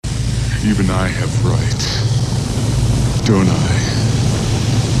Even I have rights. Don't I?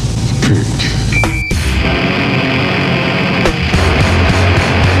 Pig.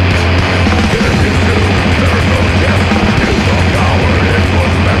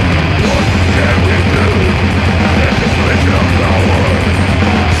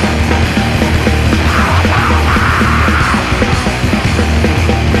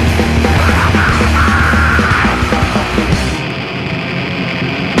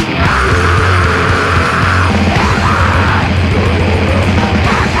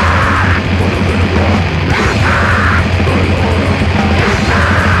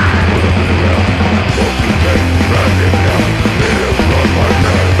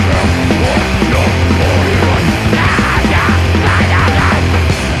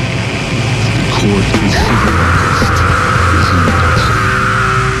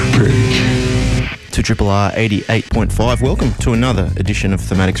 Triple R 88.5. Welcome to another edition of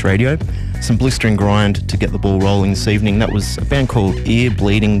Thematics Radio. Some blistering grind to get the ball rolling this evening. That was a band called Ear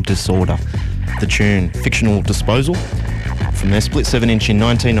Bleeding Disorder. The tune, Fictional Disposal, from their split 7-inch in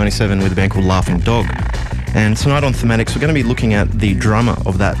 1997 with a band called Laughing Dog. And tonight on Thematics, we're going to be looking at the drummer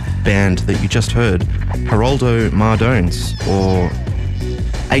of that band that you just heard, Haroldo Mardones, or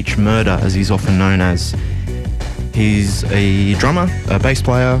H Murder as he's often known as. He's a drummer, a bass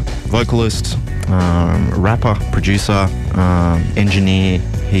player, vocalist, rapper, producer, engineer.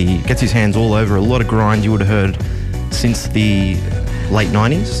 He gets his hands all over a lot of grind you would have heard since the late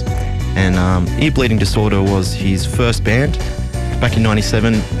 90s. And Ear Bleeding Disorder was his first band back in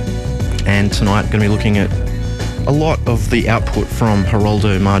 97. And tonight going to be looking at a lot of the output from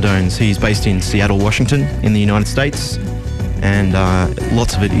Haroldo Mardones. He's based in Seattle, Washington in the United States. And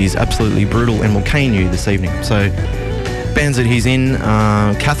lots of it is absolutely brutal and will cane you this evening. So bands that he's in,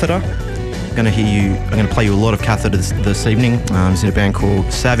 Catheter. I'm going to play you a lot of Catheter this evening. He's in a band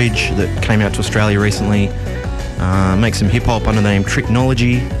called Savage that came out to Australia recently. Makes some hip hop under the name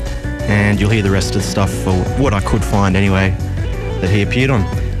Tricknology, and you'll hear the rest of the stuff for what I could find anyway that he appeared on.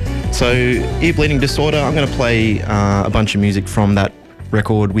 So Ear Bleeding Disorder, I'm going to play a bunch of music from that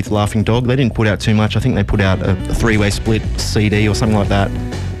record with Laughing Dog. They didn't put out too much. I think they put out a three-way split CD or something like that,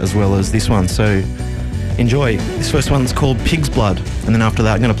 as well as this one. So enjoy. This first one's called Pig's Blood, and then after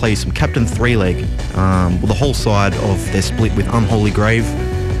that I'm going to play you some Captain Three-Leg, the whole side of their split with Unholy Grave,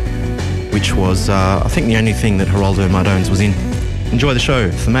 which was I think the only thing that Haroldo Mardones was in. Enjoy the show.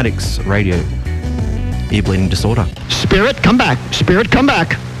 Thematics Radio. Ear Bleeding Disorder. Spirit, come back. Spirit, come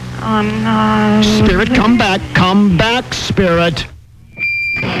back. Oh no. Spirit, come back. Come back, Spirit.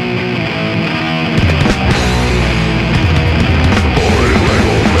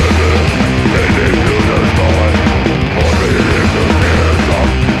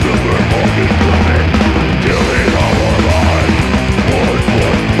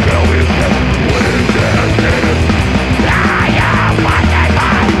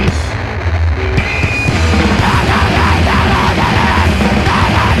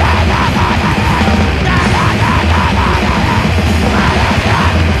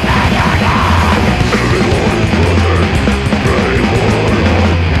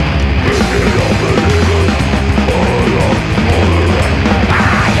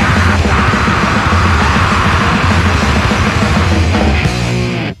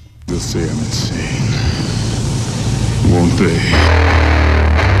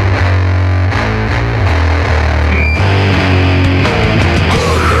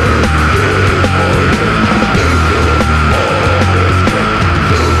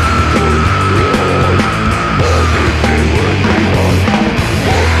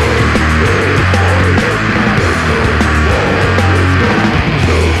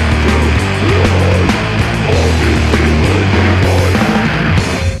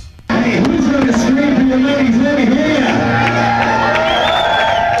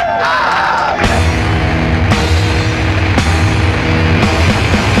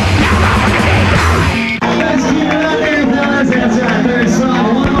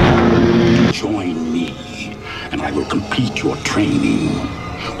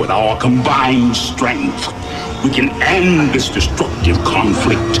 Combined strength, we can end this destructive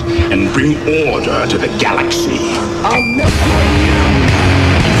conflict and bring order to the galaxy. I'll never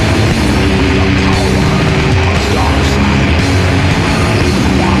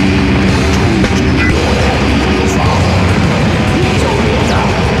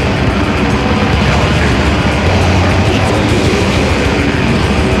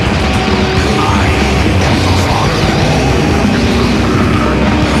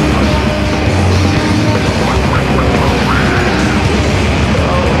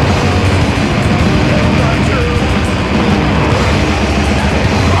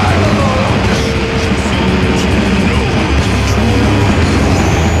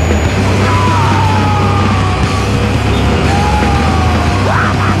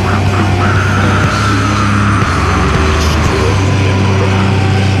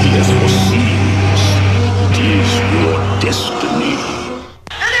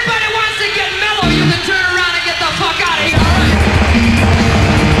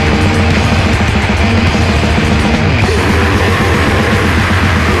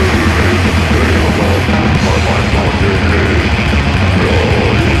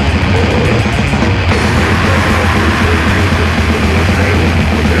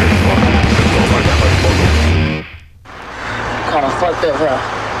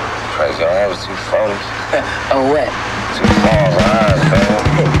crazy. I was 240s. Oh, what? 2 small eyes, man.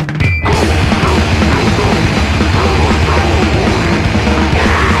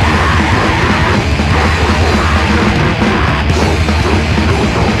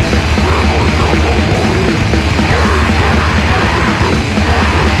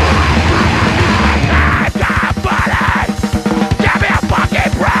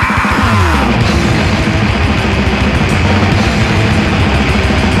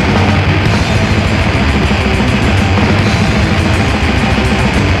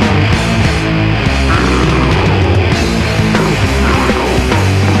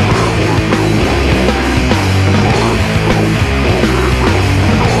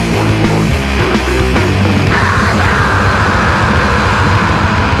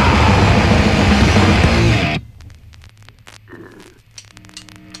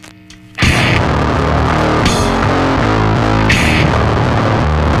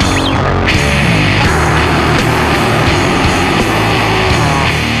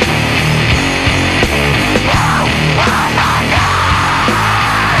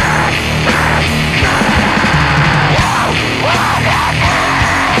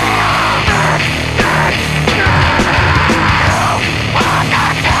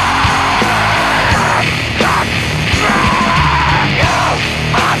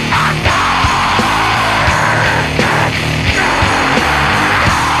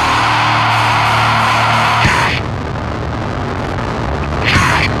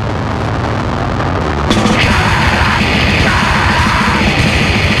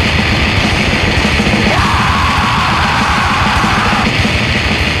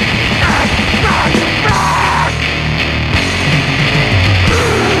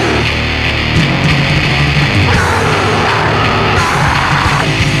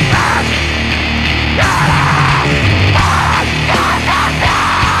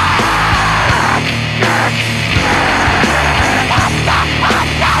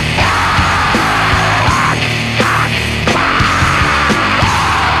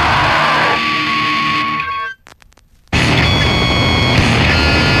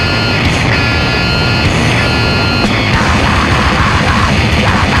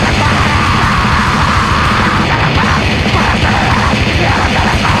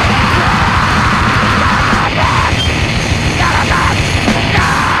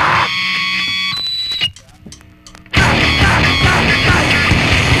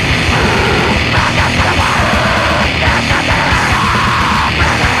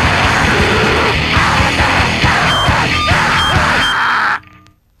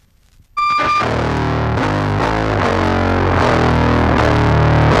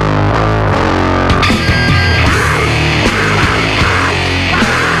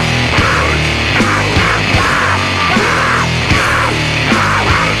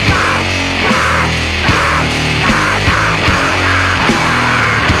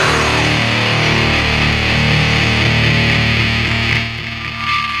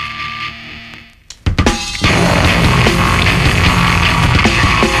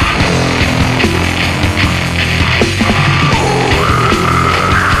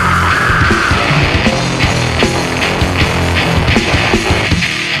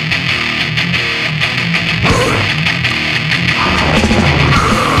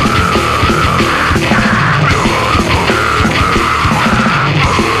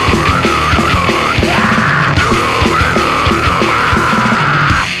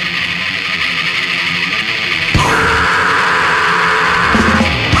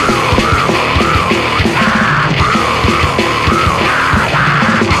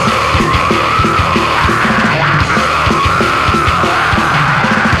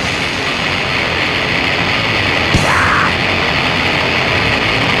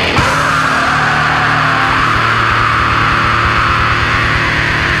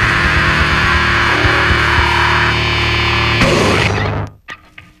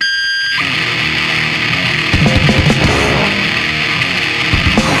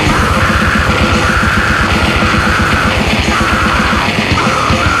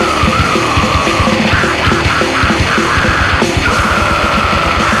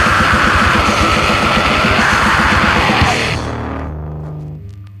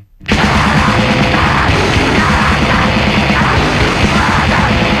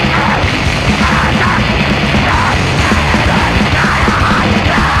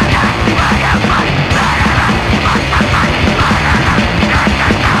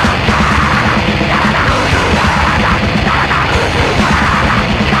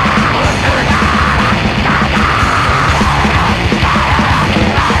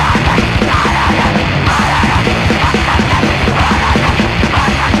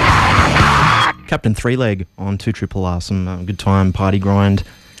 Captain Three Leg on 2RRR, some good time party grind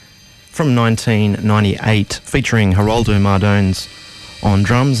from 1998, featuring Haroldo Mardones on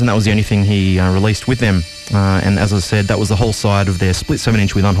drums, and that was the only thing he released with them. And as I said, that was the whole side of their split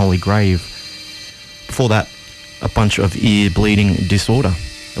 7-inch with Unholy Grave. Before that, a bunch of Ear Bleeding Disorder.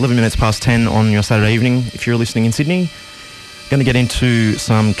 11 minutes past 10 on your Saturday evening, if you're listening in Sydney. Going to get into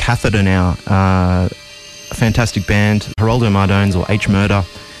some Catheter now. A fantastic band. Haroldo Mardones, or H Murder,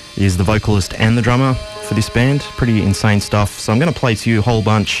 is the vocalist and the drummer for this band. Pretty insane stuff. So I'm going to play to you a whole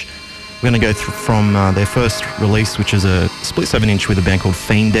bunch. We're going to go from their first release, which is a split 7-inch with a band called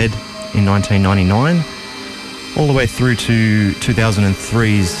Fiend Dead in 1999, all the way through to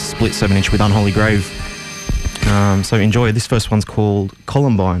 2003's split 7-inch with Unholy Grave. So enjoy. This first one's called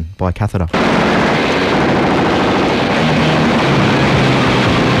Columbine by Catheter.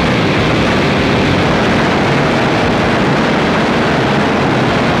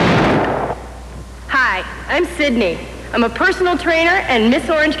 Hi, I'm Sydney. I'm a personal trainer and Miss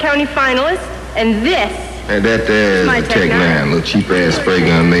Orange County finalist, and this And that there is My a Tech Tech 9, Nine. little cheap-ass spray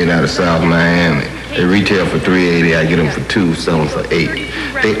gun made out of South Miami. They retail for $380, I get them for $2, sell them for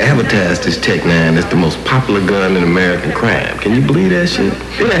 $8. They advertise this Tech 9 as the most popular gun in American crime. Can you believe that shit?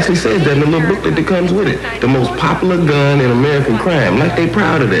 It actually says that in the little booklet that comes with it. The most popular gun in American crime. Like they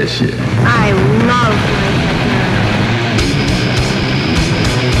proud of that shit. I love my Tech 9.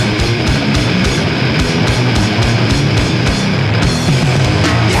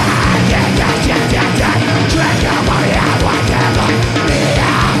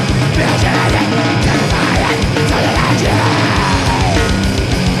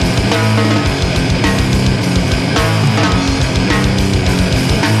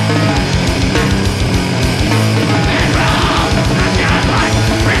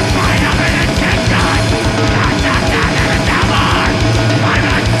 Fire up in the Tech 9.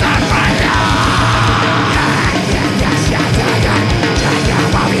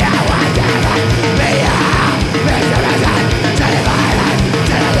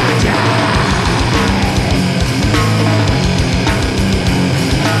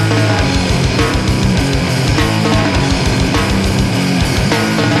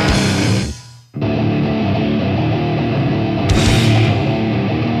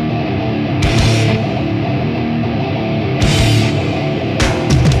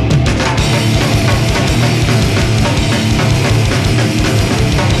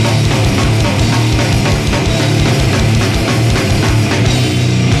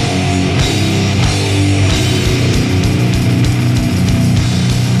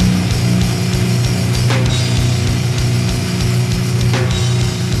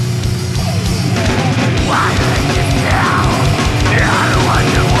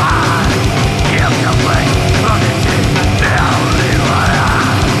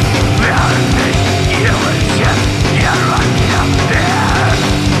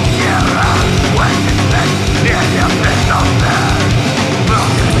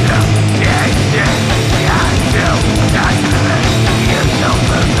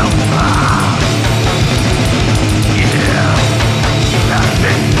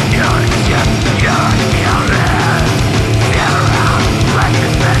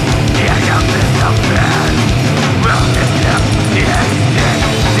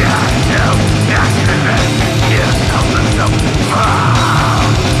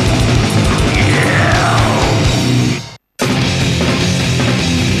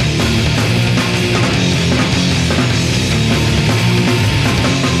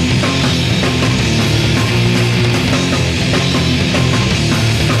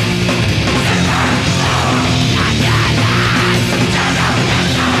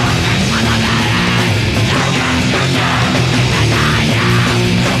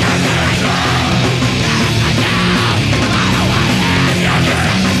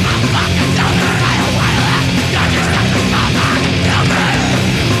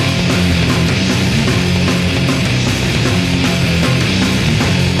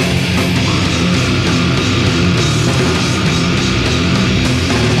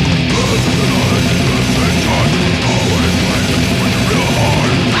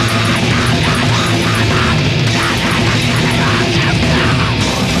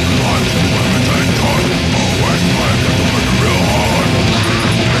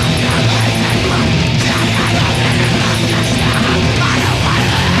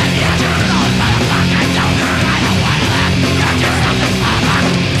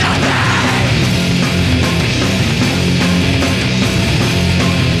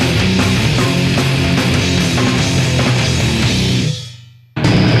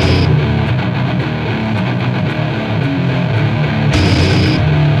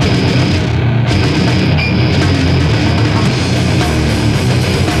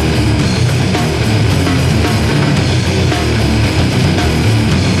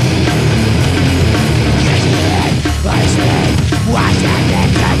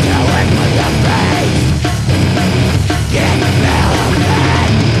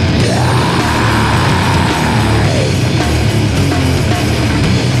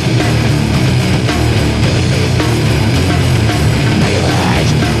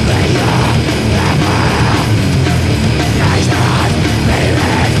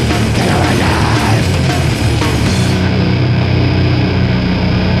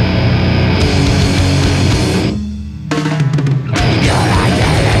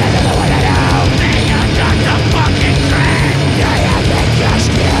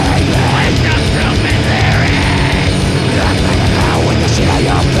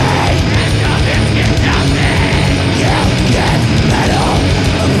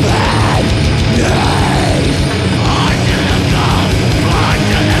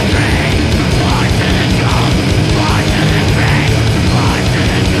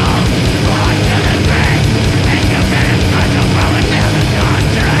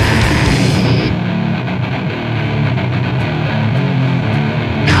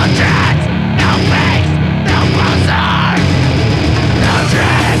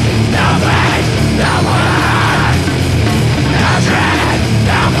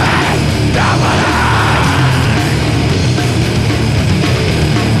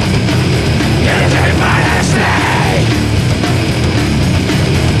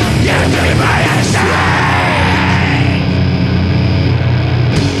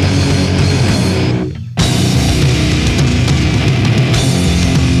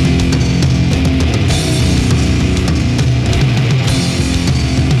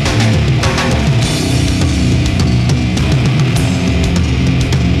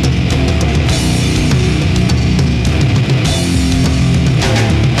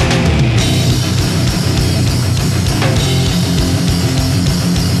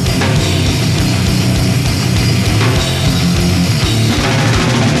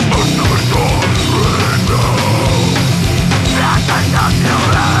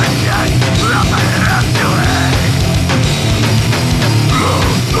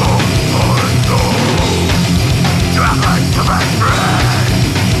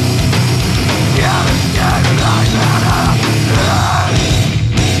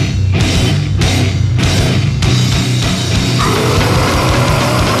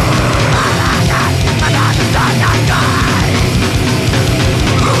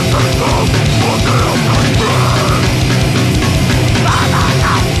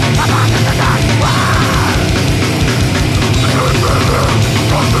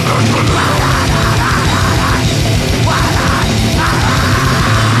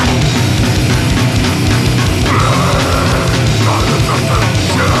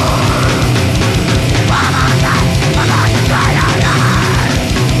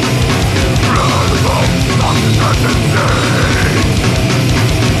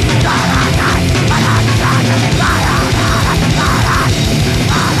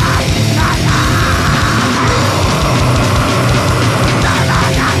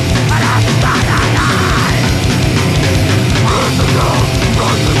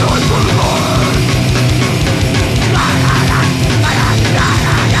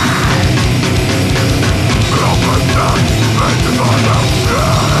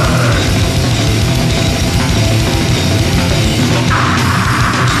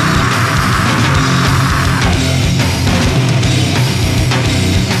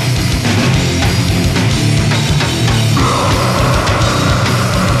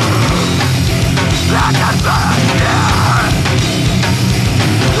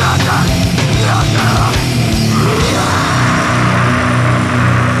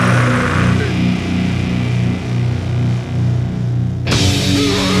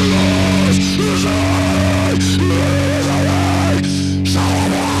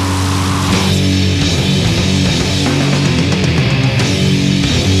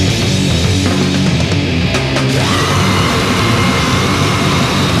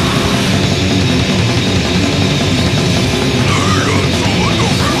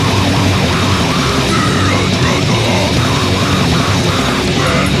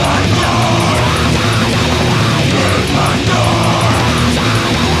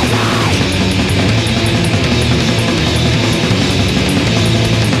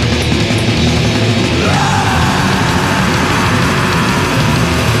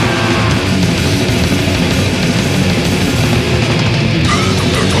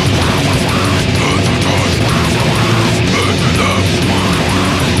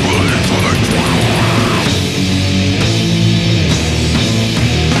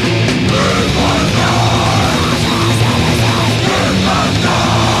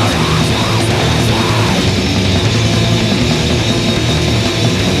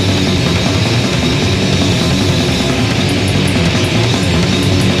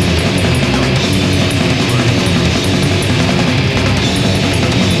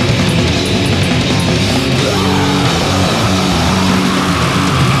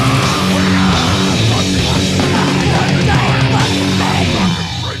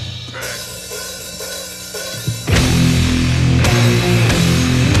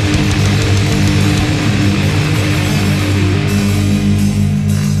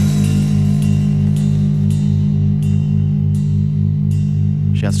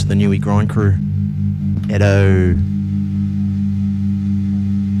 the Newey Grind Crew. Edo.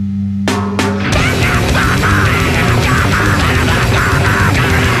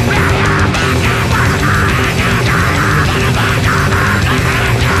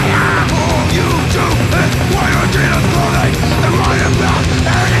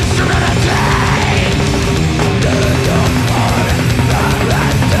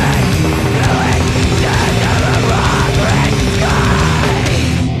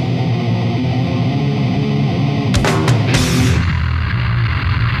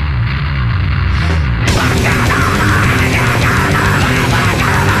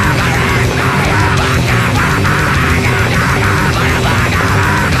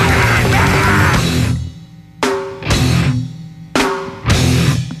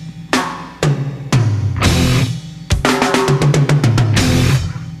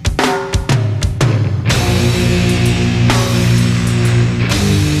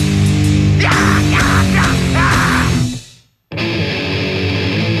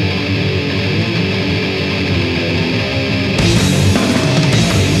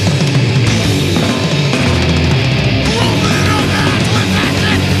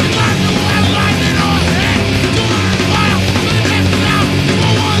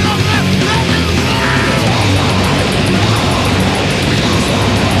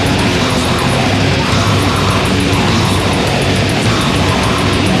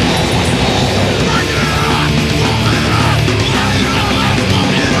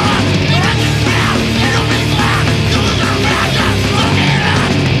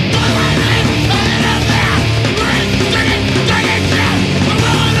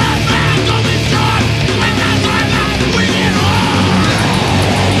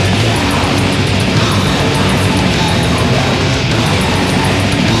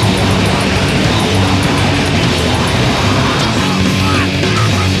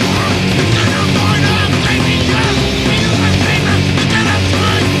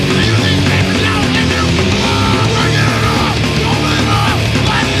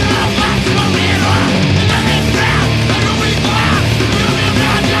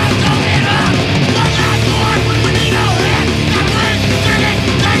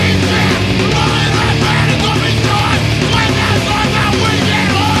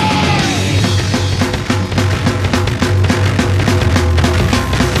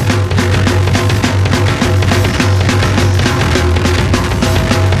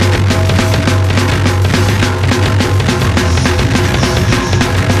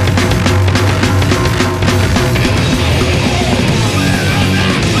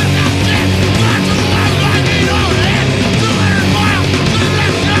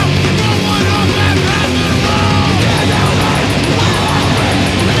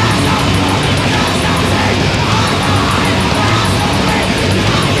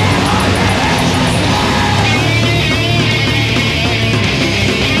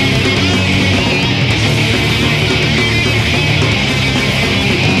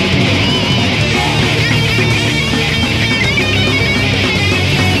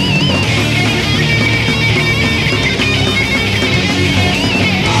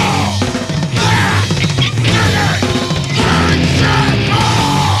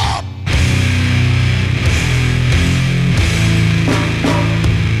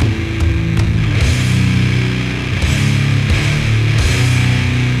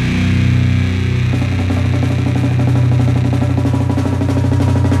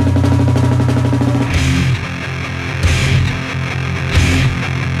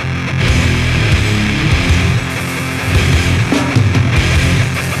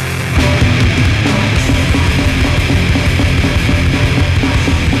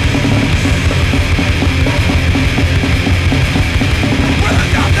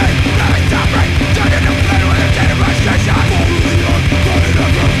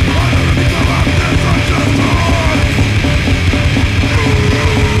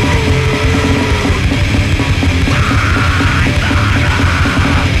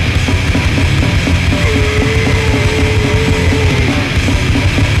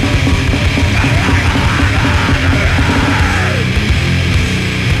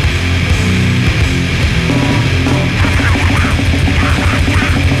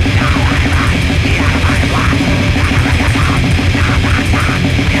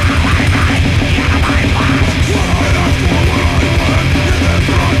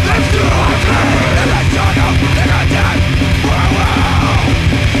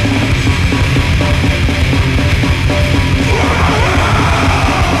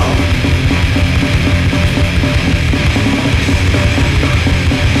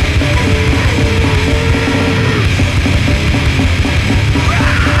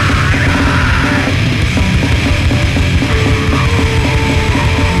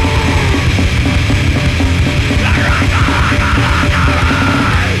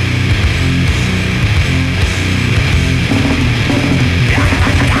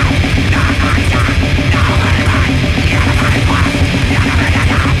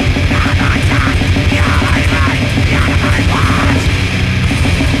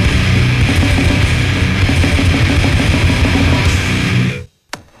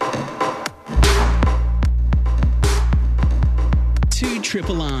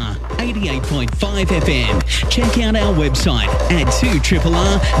 Triple R 88.5 FM. Check out our website at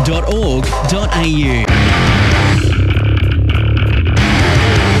 2rrr.org.au.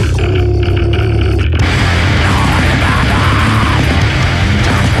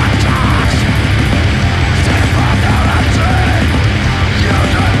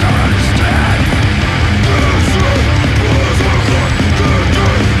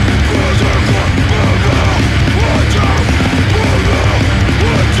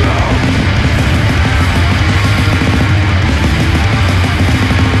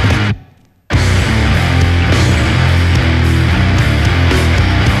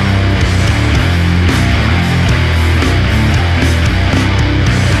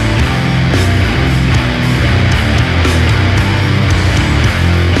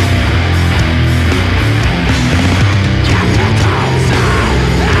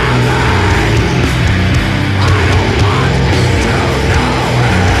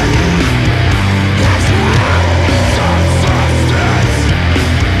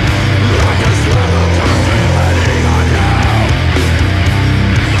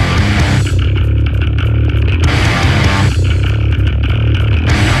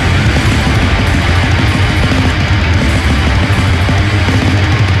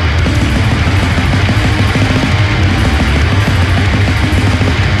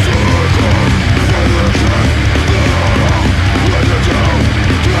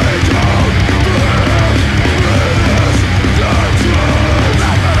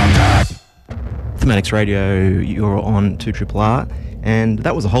 Thematics Radio, you're on 2RRR, and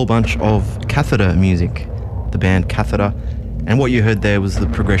that was a whole bunch of Catheter music, the band Catheter, and what you heard there was the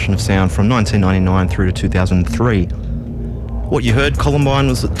progression of sound from 1999 through to 2003. What you heard, Columbine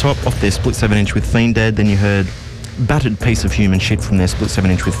was at the top off their split 7-inch with Fiend Dead, then you heard Battered Piece of Human Shit from their split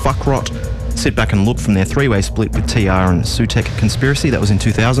 7-inch with Fuck Rot, Sit Back and Look from their three-way split with TR and Sutek Conspiracy, that was in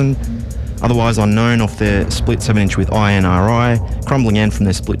 2000. Otherwise Unknown off their split 7-inch with INRI, Crumbling End from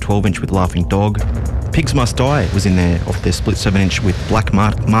their split 12-inch with Laughing Dog. Pigs Must Die was in there off their split 7-inch with Black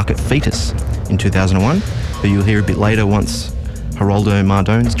Market Fetus in 2001, who you'll hear a bit later once Haroldo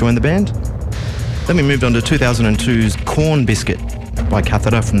Mardones joined the band. Then we moved on to 2002's Corn Biscuit by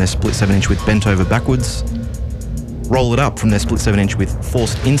Catheter from their split 7-inch with Bent Over Backwards. Roll It Up from their split 7-inch with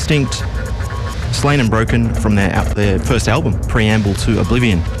Forced Instinct. Slain and Broken from their first album, Preamble to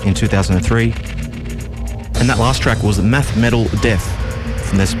Oblivion, in 2003. And that last track was Math Metal Death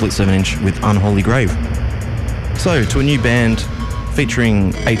from their split 7-inch with Unholy Grave. So, to a new band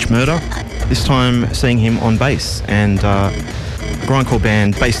featuring H Murder, this time seeing him on bass, and a grindcore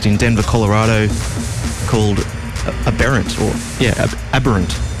band based in Denver, Colorado, called Aberrant.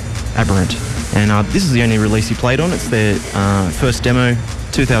 And this is the only release he played on. It's their first demo,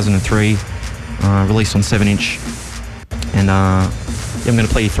 2003. Released on 7-inch, and I'm going to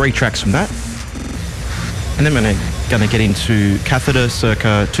play you 3 tracks from that, and then we're going to get into Catheter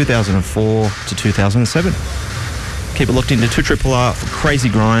circa 2004 to 2007. Keep it locked into 2RRR for Crazy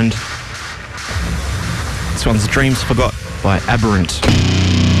Grind. This one's Dreams Forgot by Aberrant.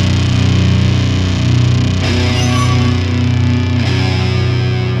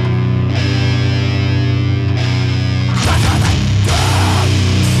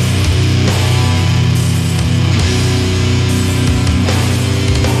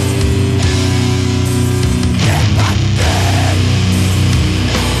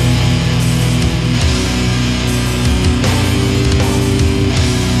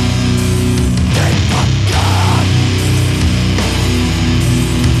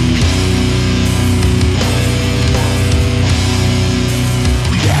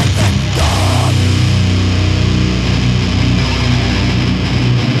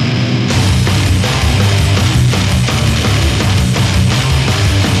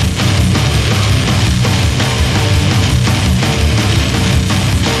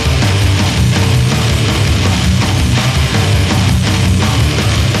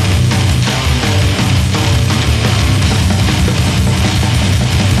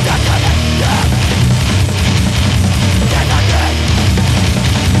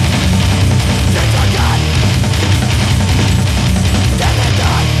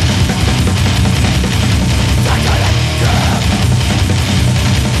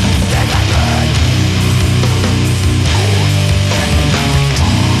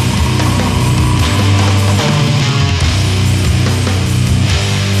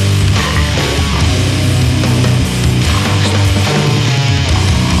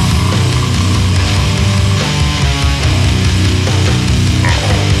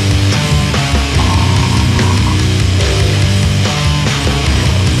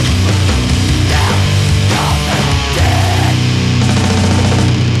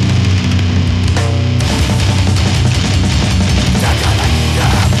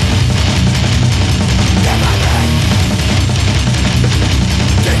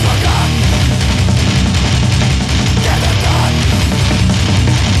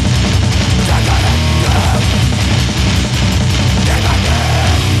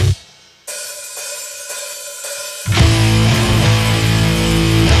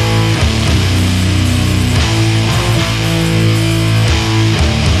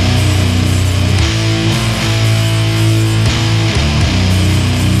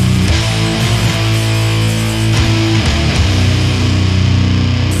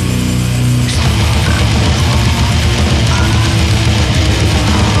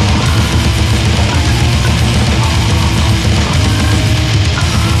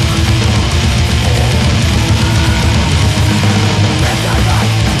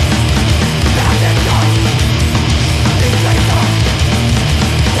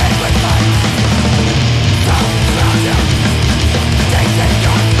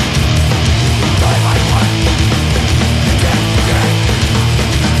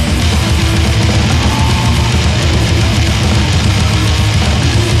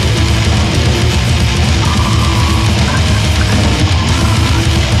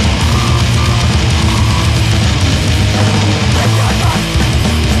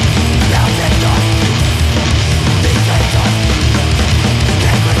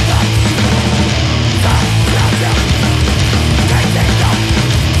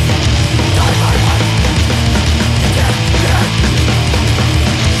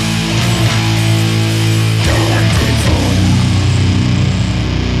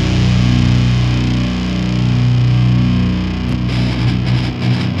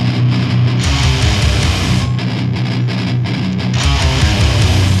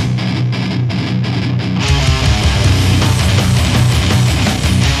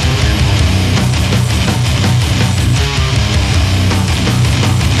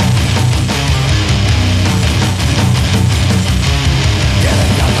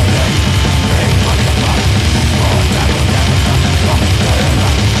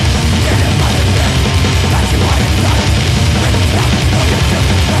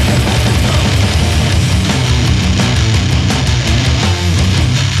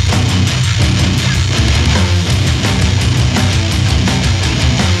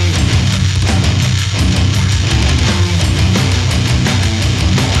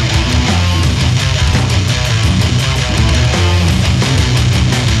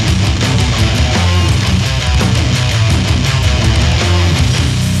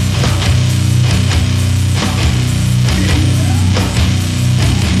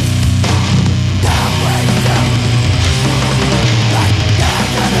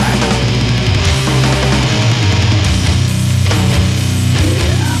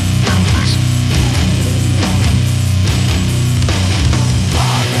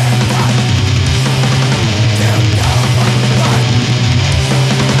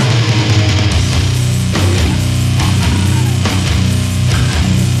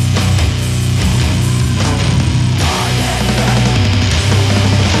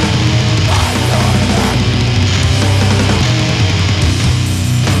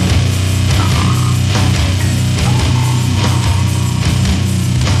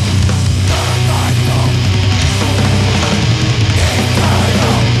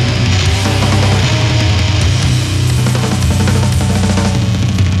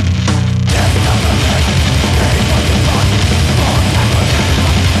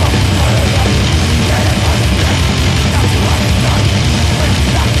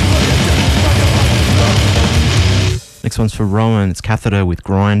 Next one's for Rowan. It's Catheter with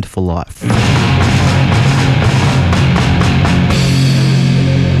Grind for Life.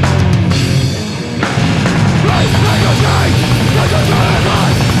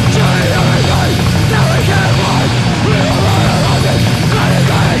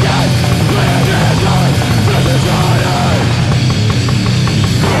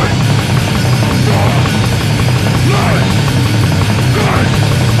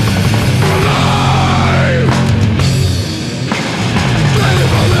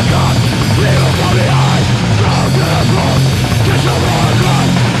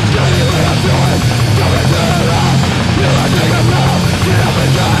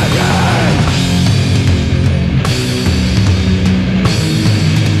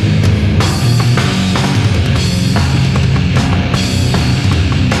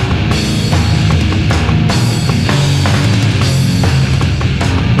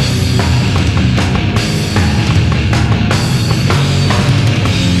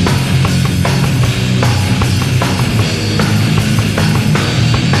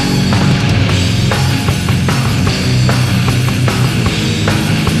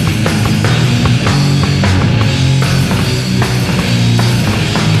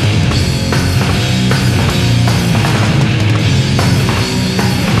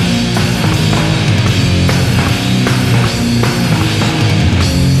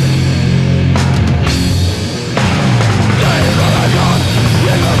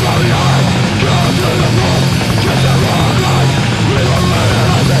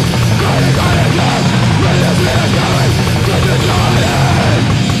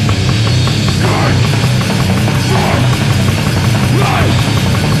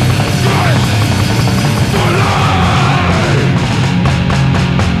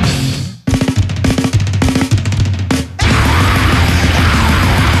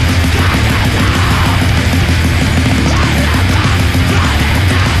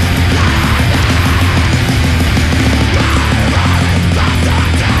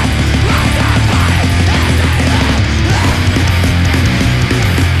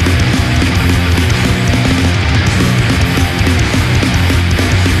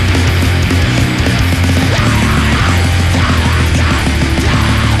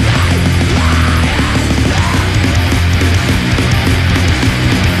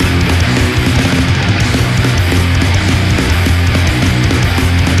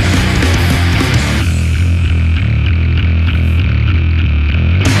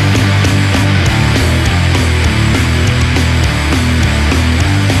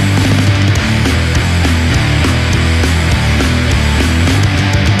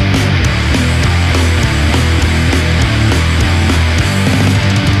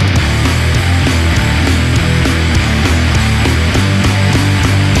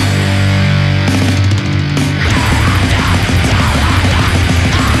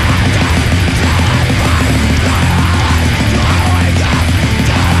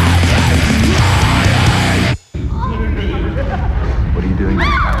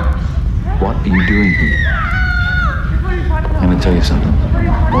 tell you something.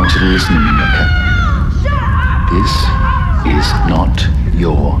 I want you to listen to me, okay? This is not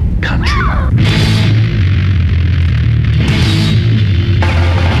your country.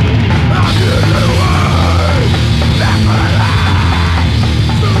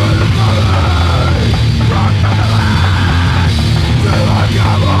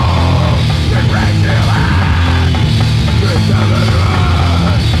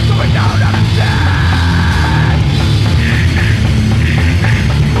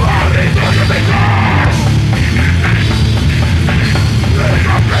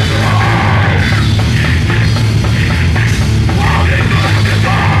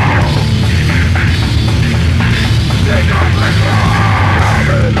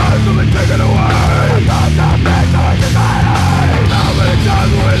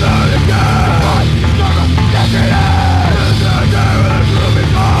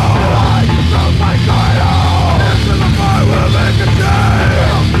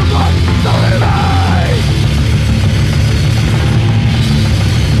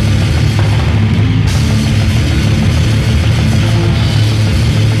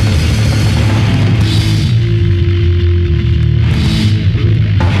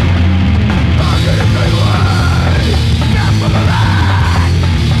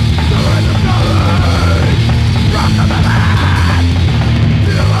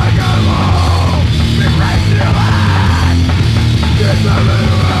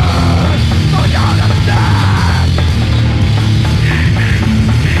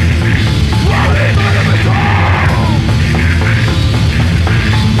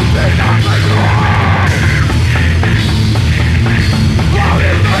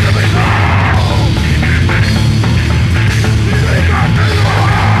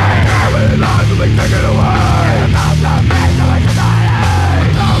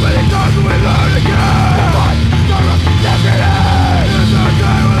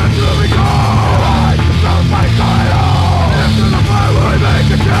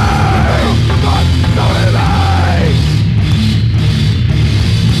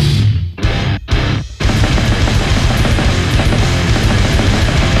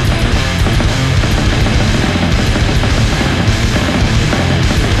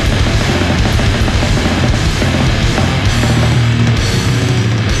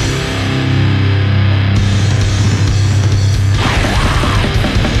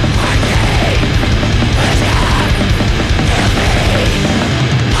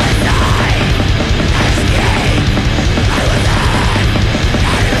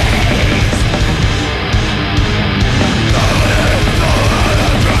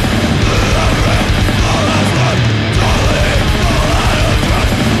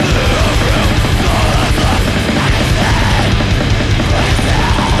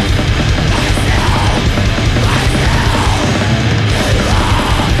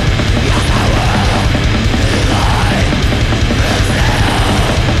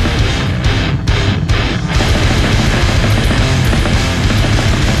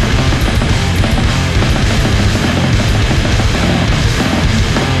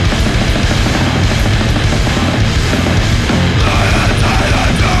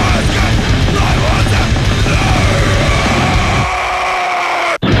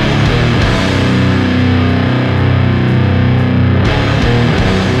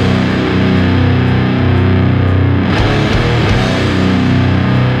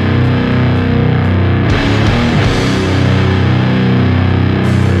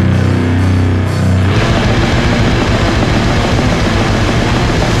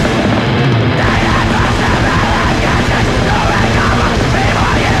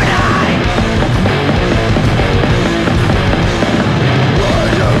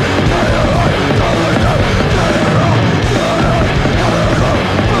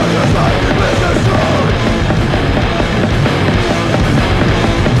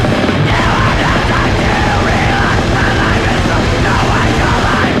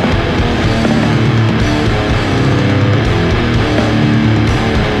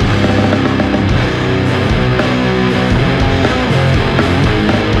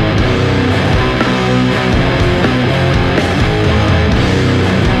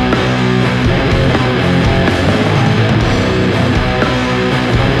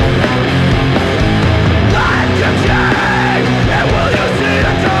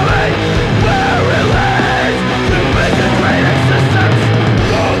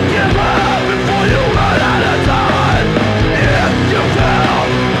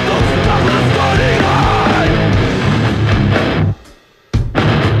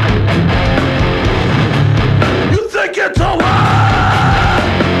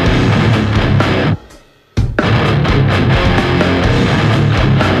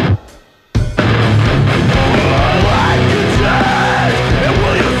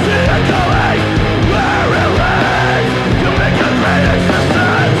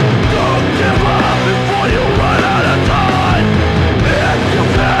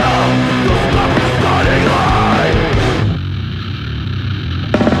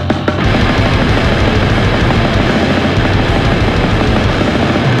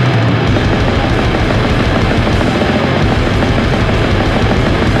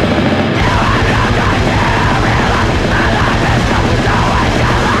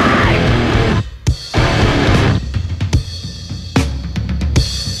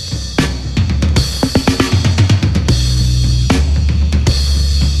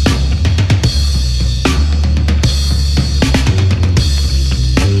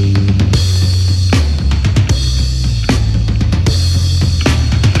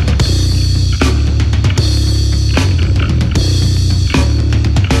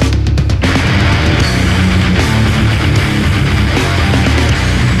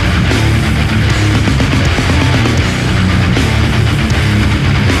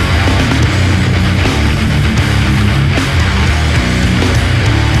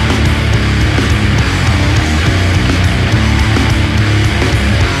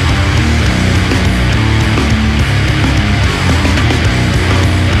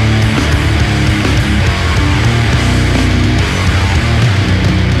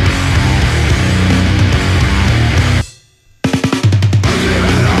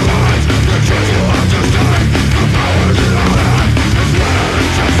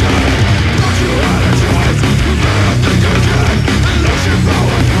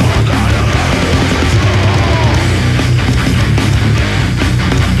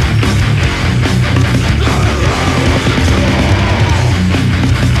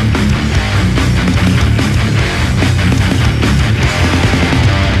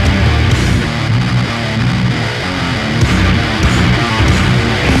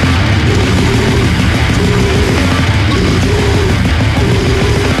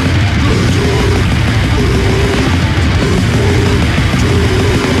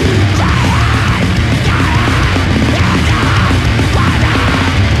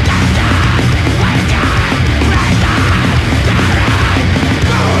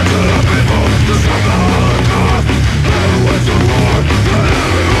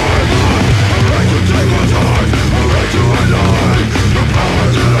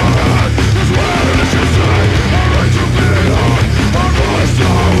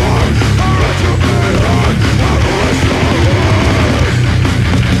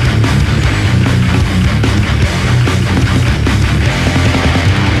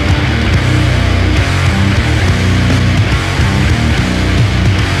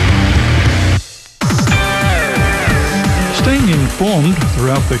 informed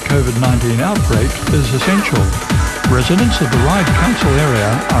throughout the COVID-19 outbreak is essential. Residents of the Ryde Council area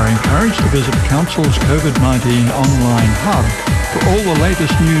are encouraged to visit Council's COVID-19 online hub for all the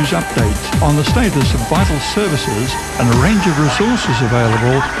latest news updates on the status of vital services and a range of resources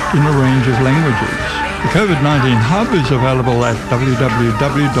available in a range of languages. The COVID-19 hub is available at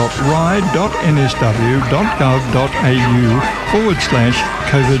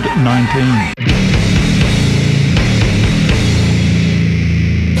www.ride.nsw.gov.au/COVID-19.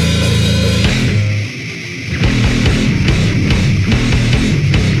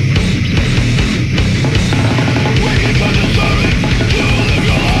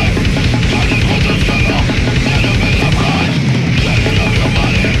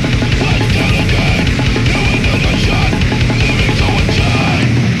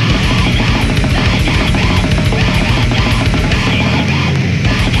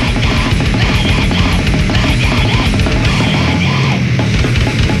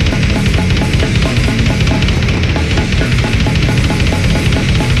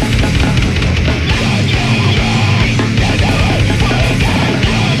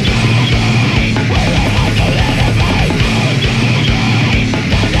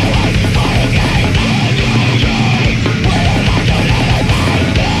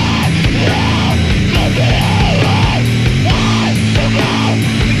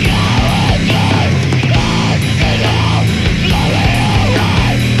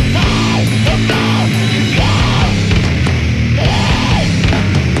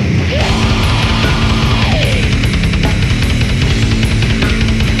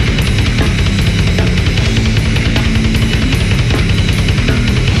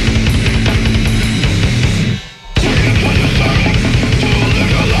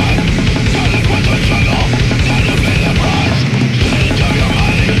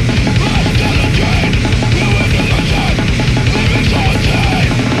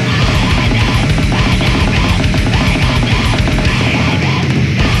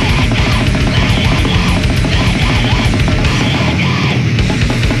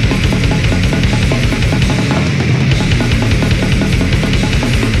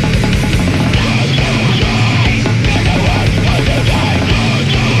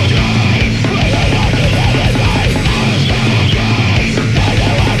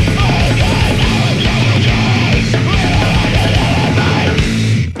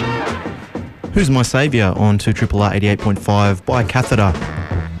 Who's My Saviour on 2RRR 88.5 by Catheter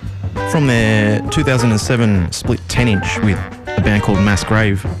from their 2007 split 10-inch with a band called Mass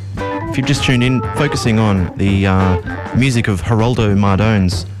Grave. If you've just tuned in, focusing on the music of Haroldo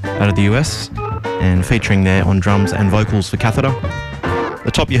Mardones out of the US and featuring there on drums and vocals for Catheter. At the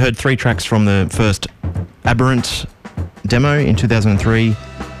top you heard 3 tracks from the first Aberrant demo in 2003,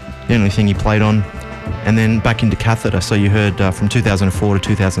 the only thing he played on, and then back into Catheter, so you heard from 2004 to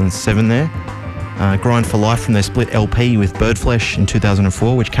 2007 there. Grind for Life from their split LP with Birdflesh in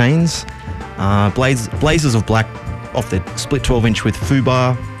 2004, which Canes. Blazes of Black off their split 12-inch with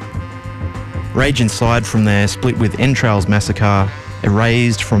Fubar. Rage Inside from their split with Entrails Massacre.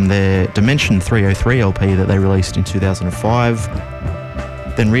 Erased from their Dimension 303 LP that they released in 2005.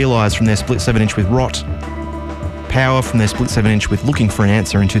 Then Realise from their split 7-inch with Rot. Power from their split 7-inch with Looking for an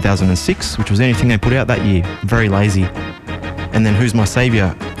Answer in 2006, which was the only thing they put out that year. Very lazy. And then Who's My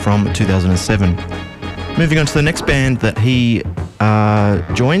Saviour from 2007. Moving on to the next band that he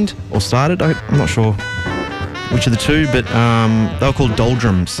joined or started, I'm not sure which of the two, but they were called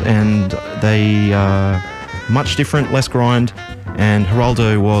Doldrums, and they much different, less grind, and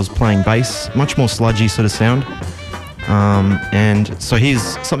Haroldo was playing bass, much more sludgy sort of sound. And so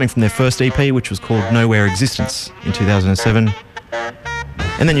here's something from their first EP, which was called Nowhere Existence in 2007.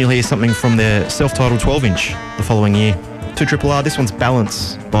 And then you'll hear something from their self-titled 12-inch the following year. 2RRR, this one's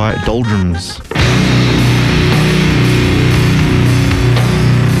Balance by Doldrums.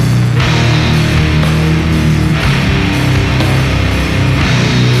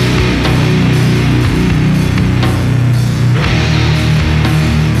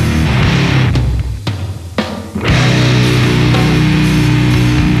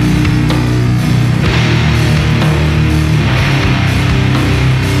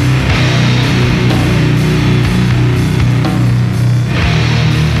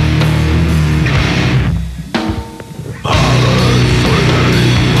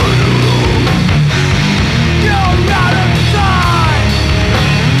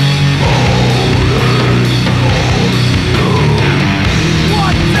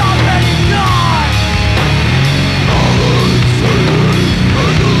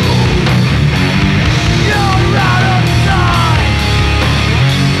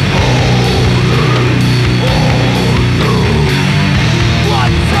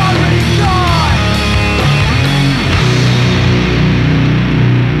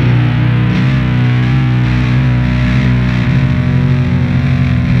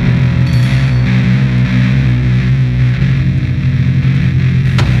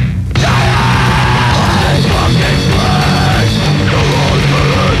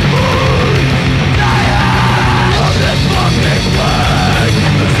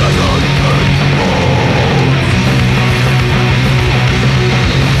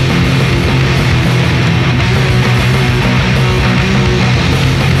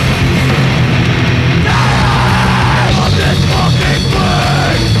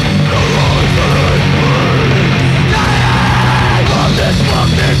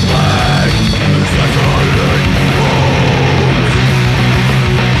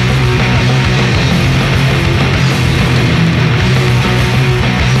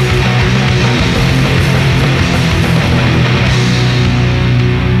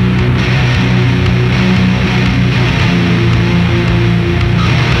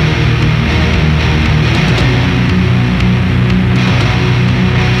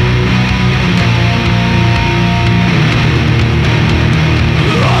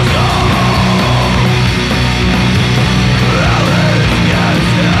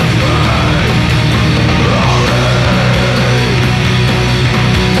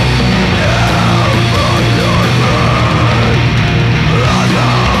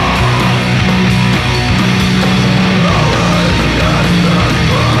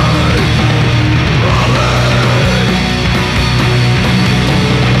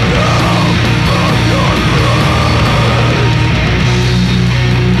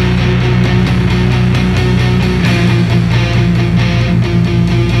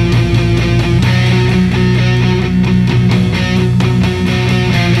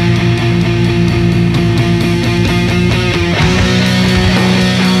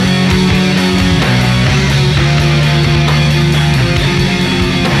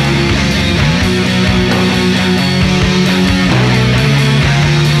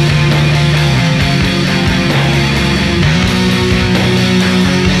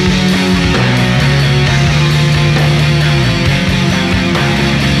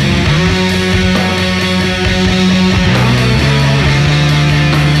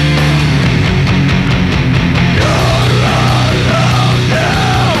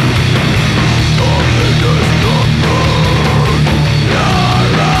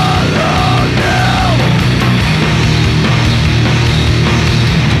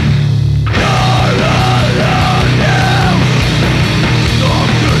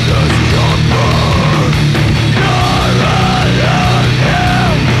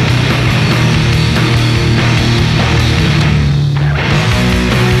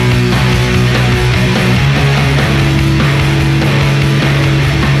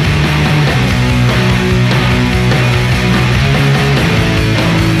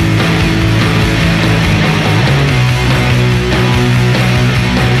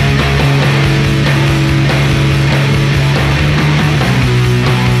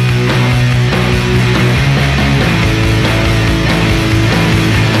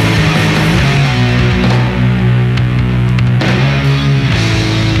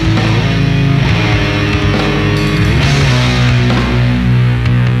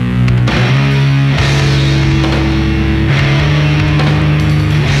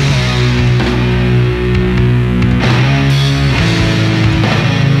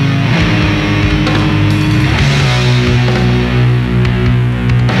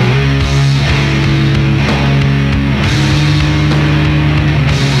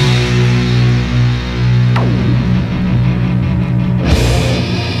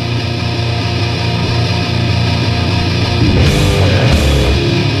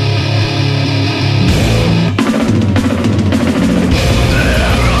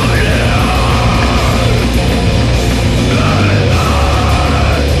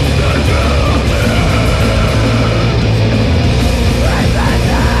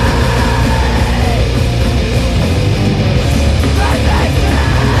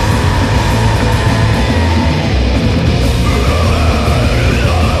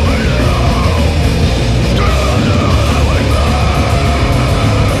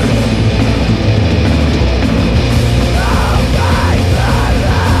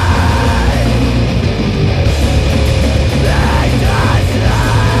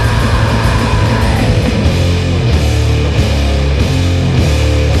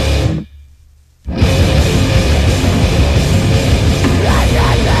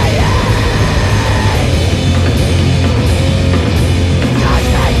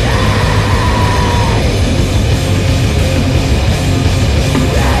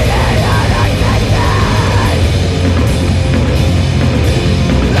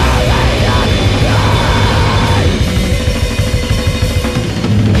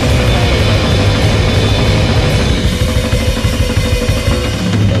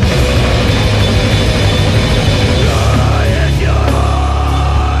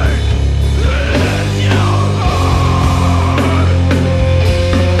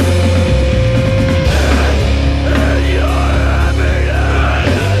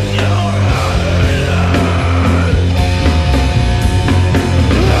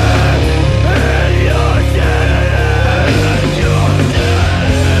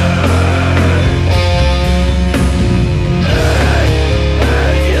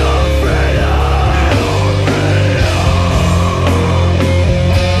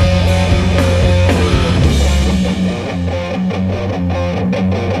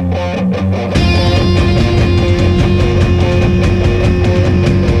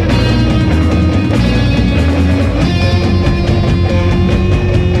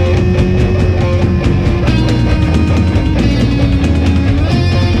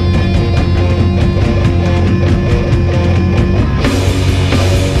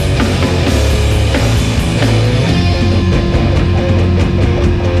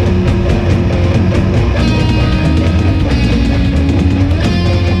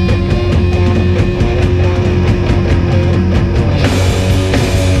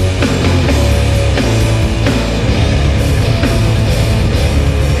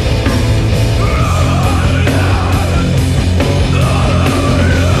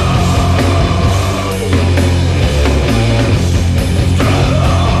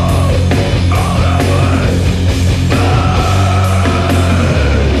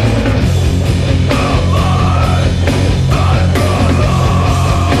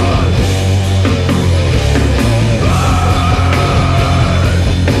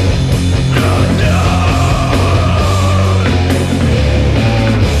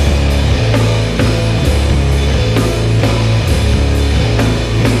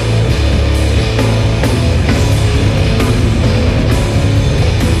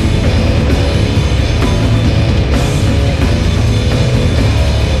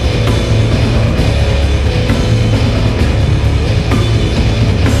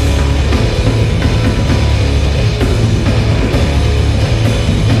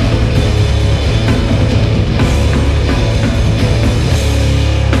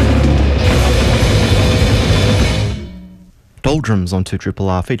 Doldrums on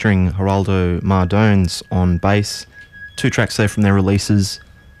 2RRR featuring Haroldo Mardones on bass. 2 tracks there from their releases.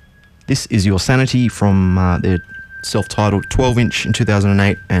 This is Your Sanity from their self-titled 12-inch in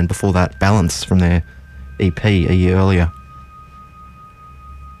 2008, and before that Balance from their EP a year earlier.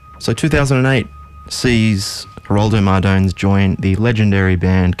 So 2008 sees Haroldo Mardones join the legendary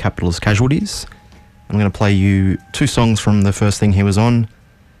band Capitalist Casualties. I'm going to play you 2 songs from the first thing he was on,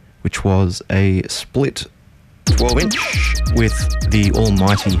 which was a split 12-inch with the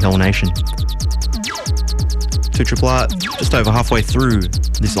almighty Hell Nation. 2RRR, just over halfway through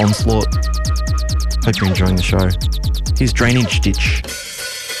this onslaught. Hope you're enjoying the show. Here's Drainage Ditch.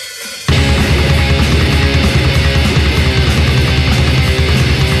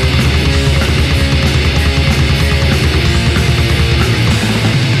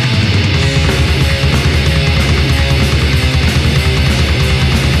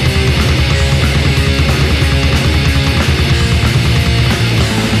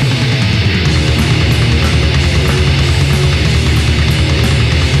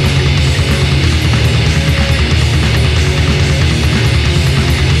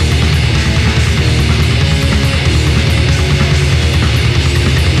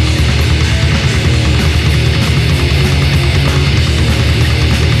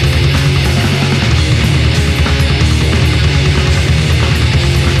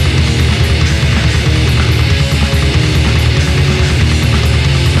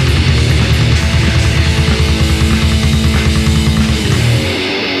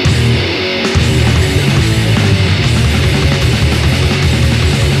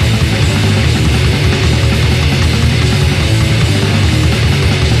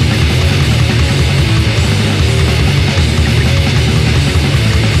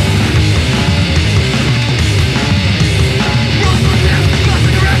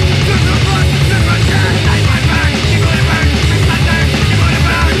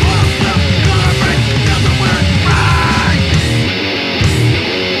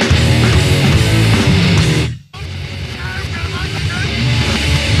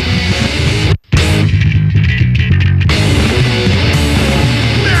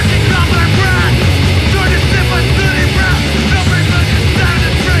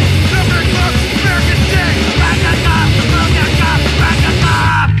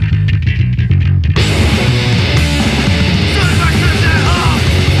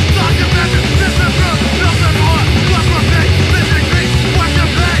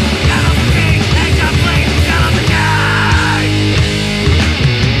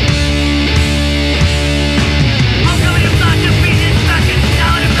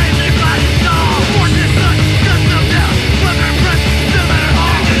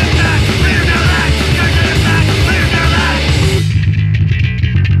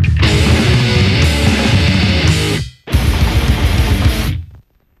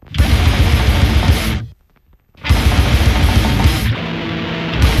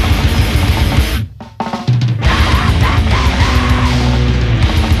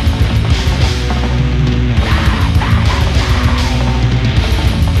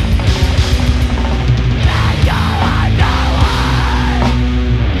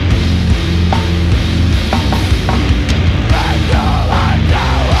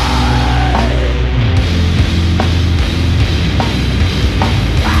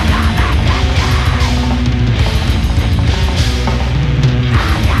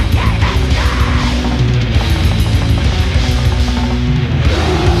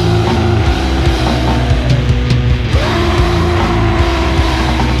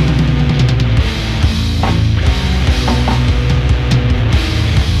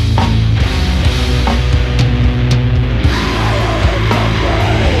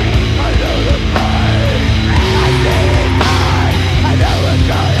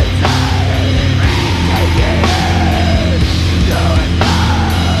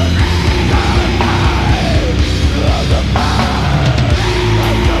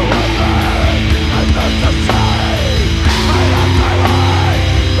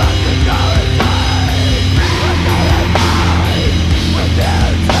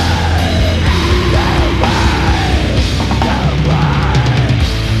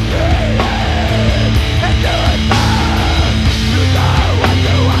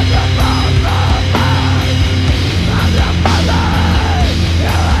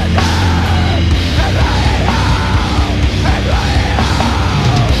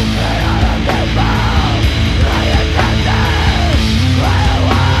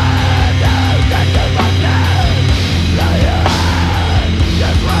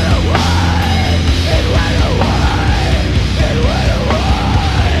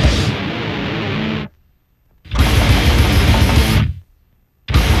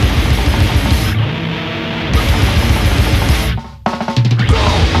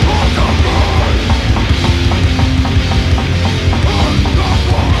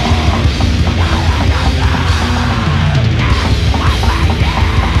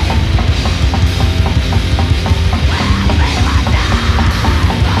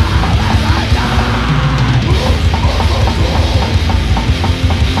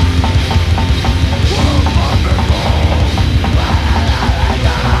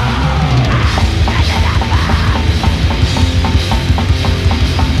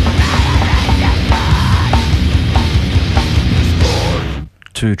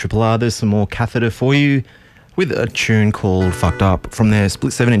 to Triple R. There's some more Catheter for you with a tune called Fucked Up from their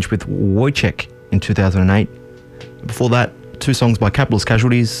split 7-inch with Wojciech in 2008. Before that, 2 songs by Capitalist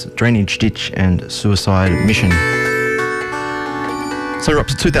Casualties, Drainage Ditch and Suicide Mission. So we're up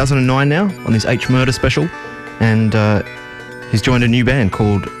to 2009 now on this H Murder special, and he's joined a new band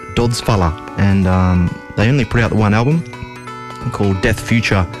called Dodsfalla, and they only put out the one album called Death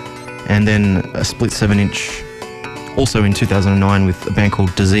Future, and then a split 7-inch also in 2009 with a band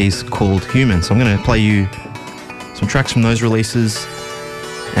called Disease called Human. So I'm going to play you some tracks from those releases,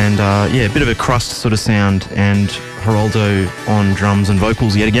 and a bit of a crust sort of sound, and Haroldo on drums and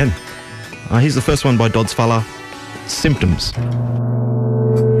vocals yet again. Here's the first one by Dodsfalla, Symptoms.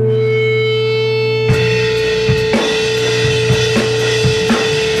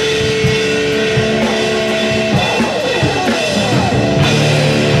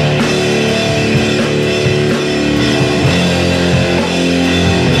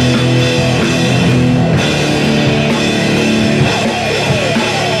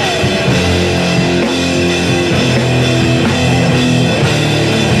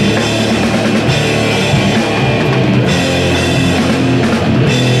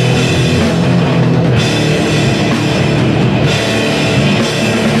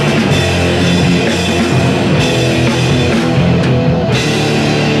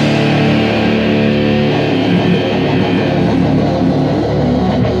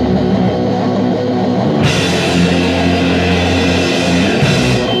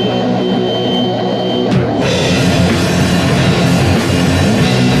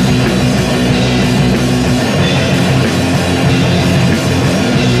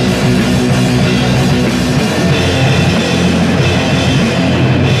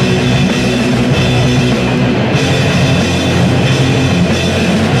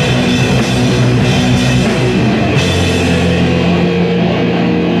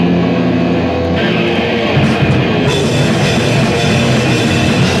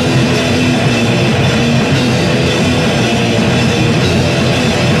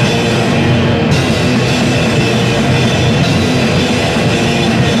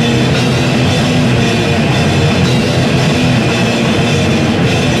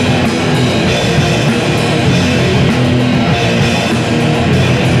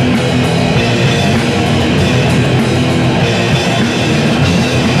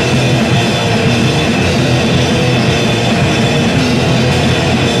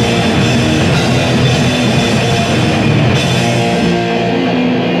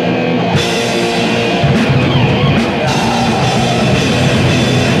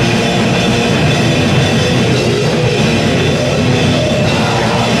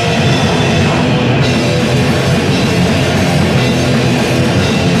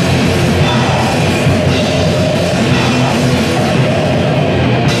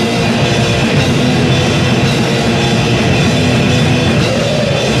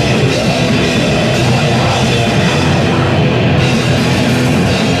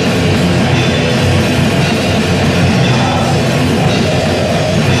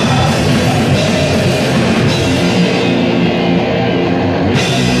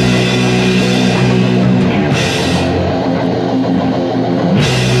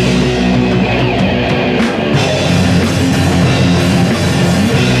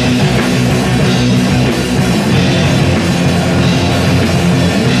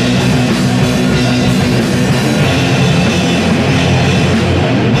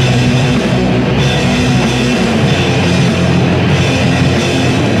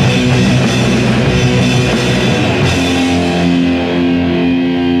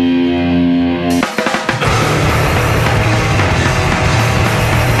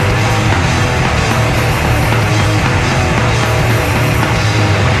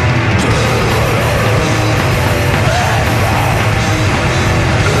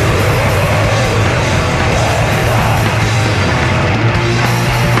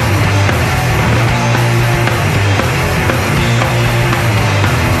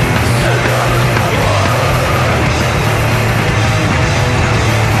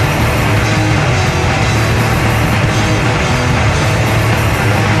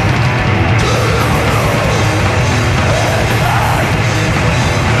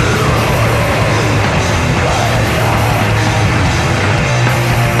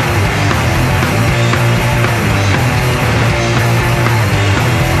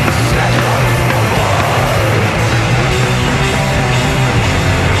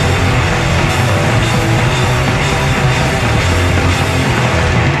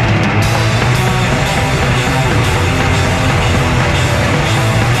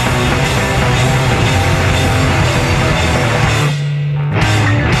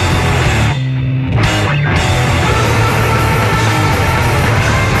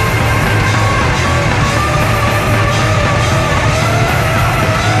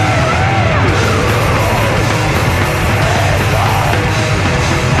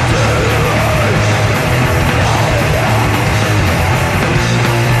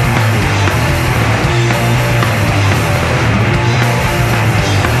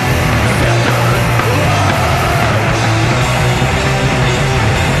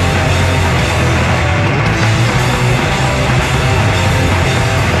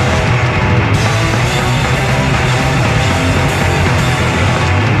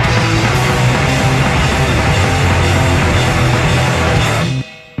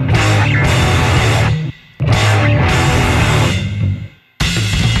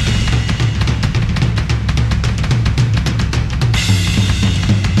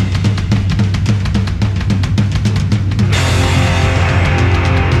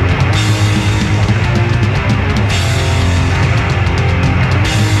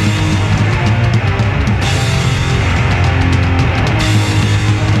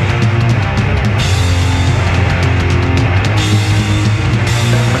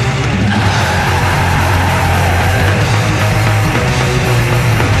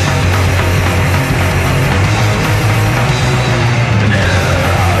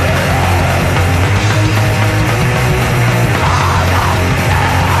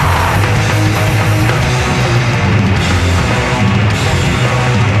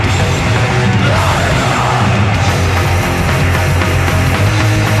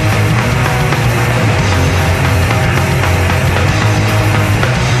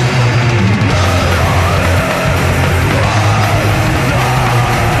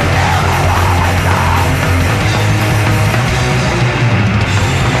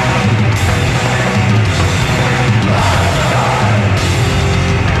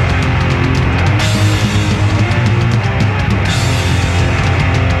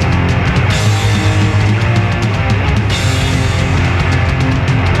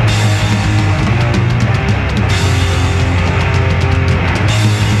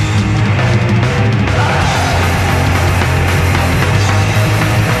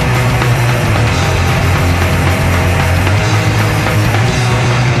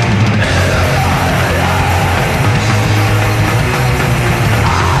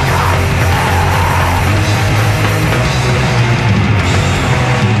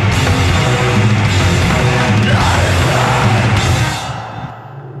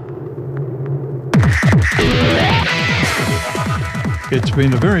 has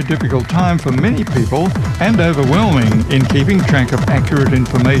been a very difficult time for many people and overwhelming in keeping track of accurate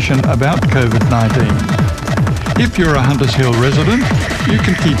information about COVID-19. If you're a Hunters Hill resident, you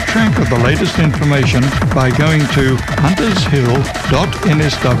can keep track of the latest information by going to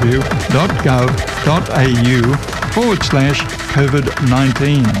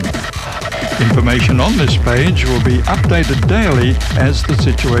huntershill.nsw.gov.au/COVID-19. Information on this page will be updated daily as the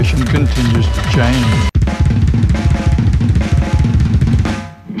situation continues to change.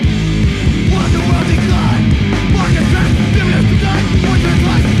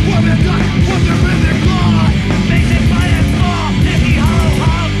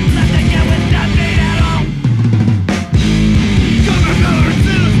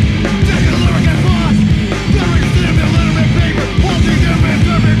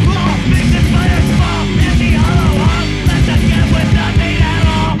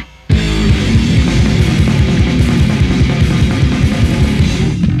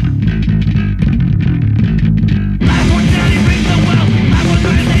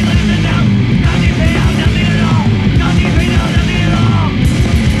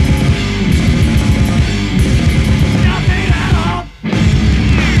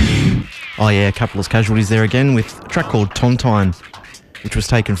 Oh yeah, a couple of casualties there again with a track called Tontine, which was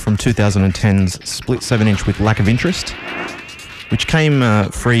taken from 2010's split 7-inch with Lack of Interest, which came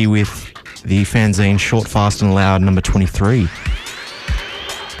free with the fanzine Short, Fast and Loud number 23.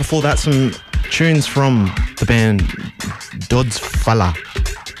 Before that, some tunes from the band Dodds Falla.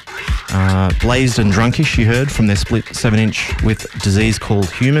 Blazed and Drunkish, you heard, from their split 7-inch with Disease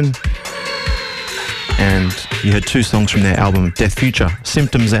Called Human. And you heard two songs from their album Death Future,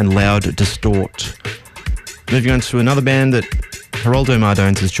 Symptoms and Loud Distort. Moving on to another band that Haroldo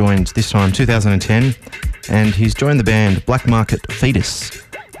Mardones has joined, this time 2010, and he's joined the band Black Market Fetus.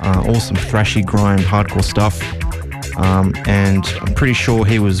 Awesome thrashy, grime, hardcore stuff. And I'm pretty sure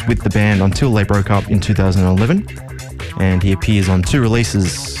he was with the band until they broke up in 2011. And he appears on 2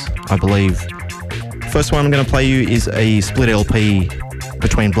 releases, I believe. First one I'm going to play you is a split LP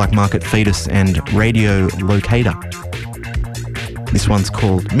between Black Market Fetus and Radio Locator. This one's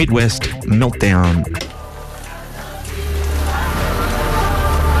called Midwest Meltdown.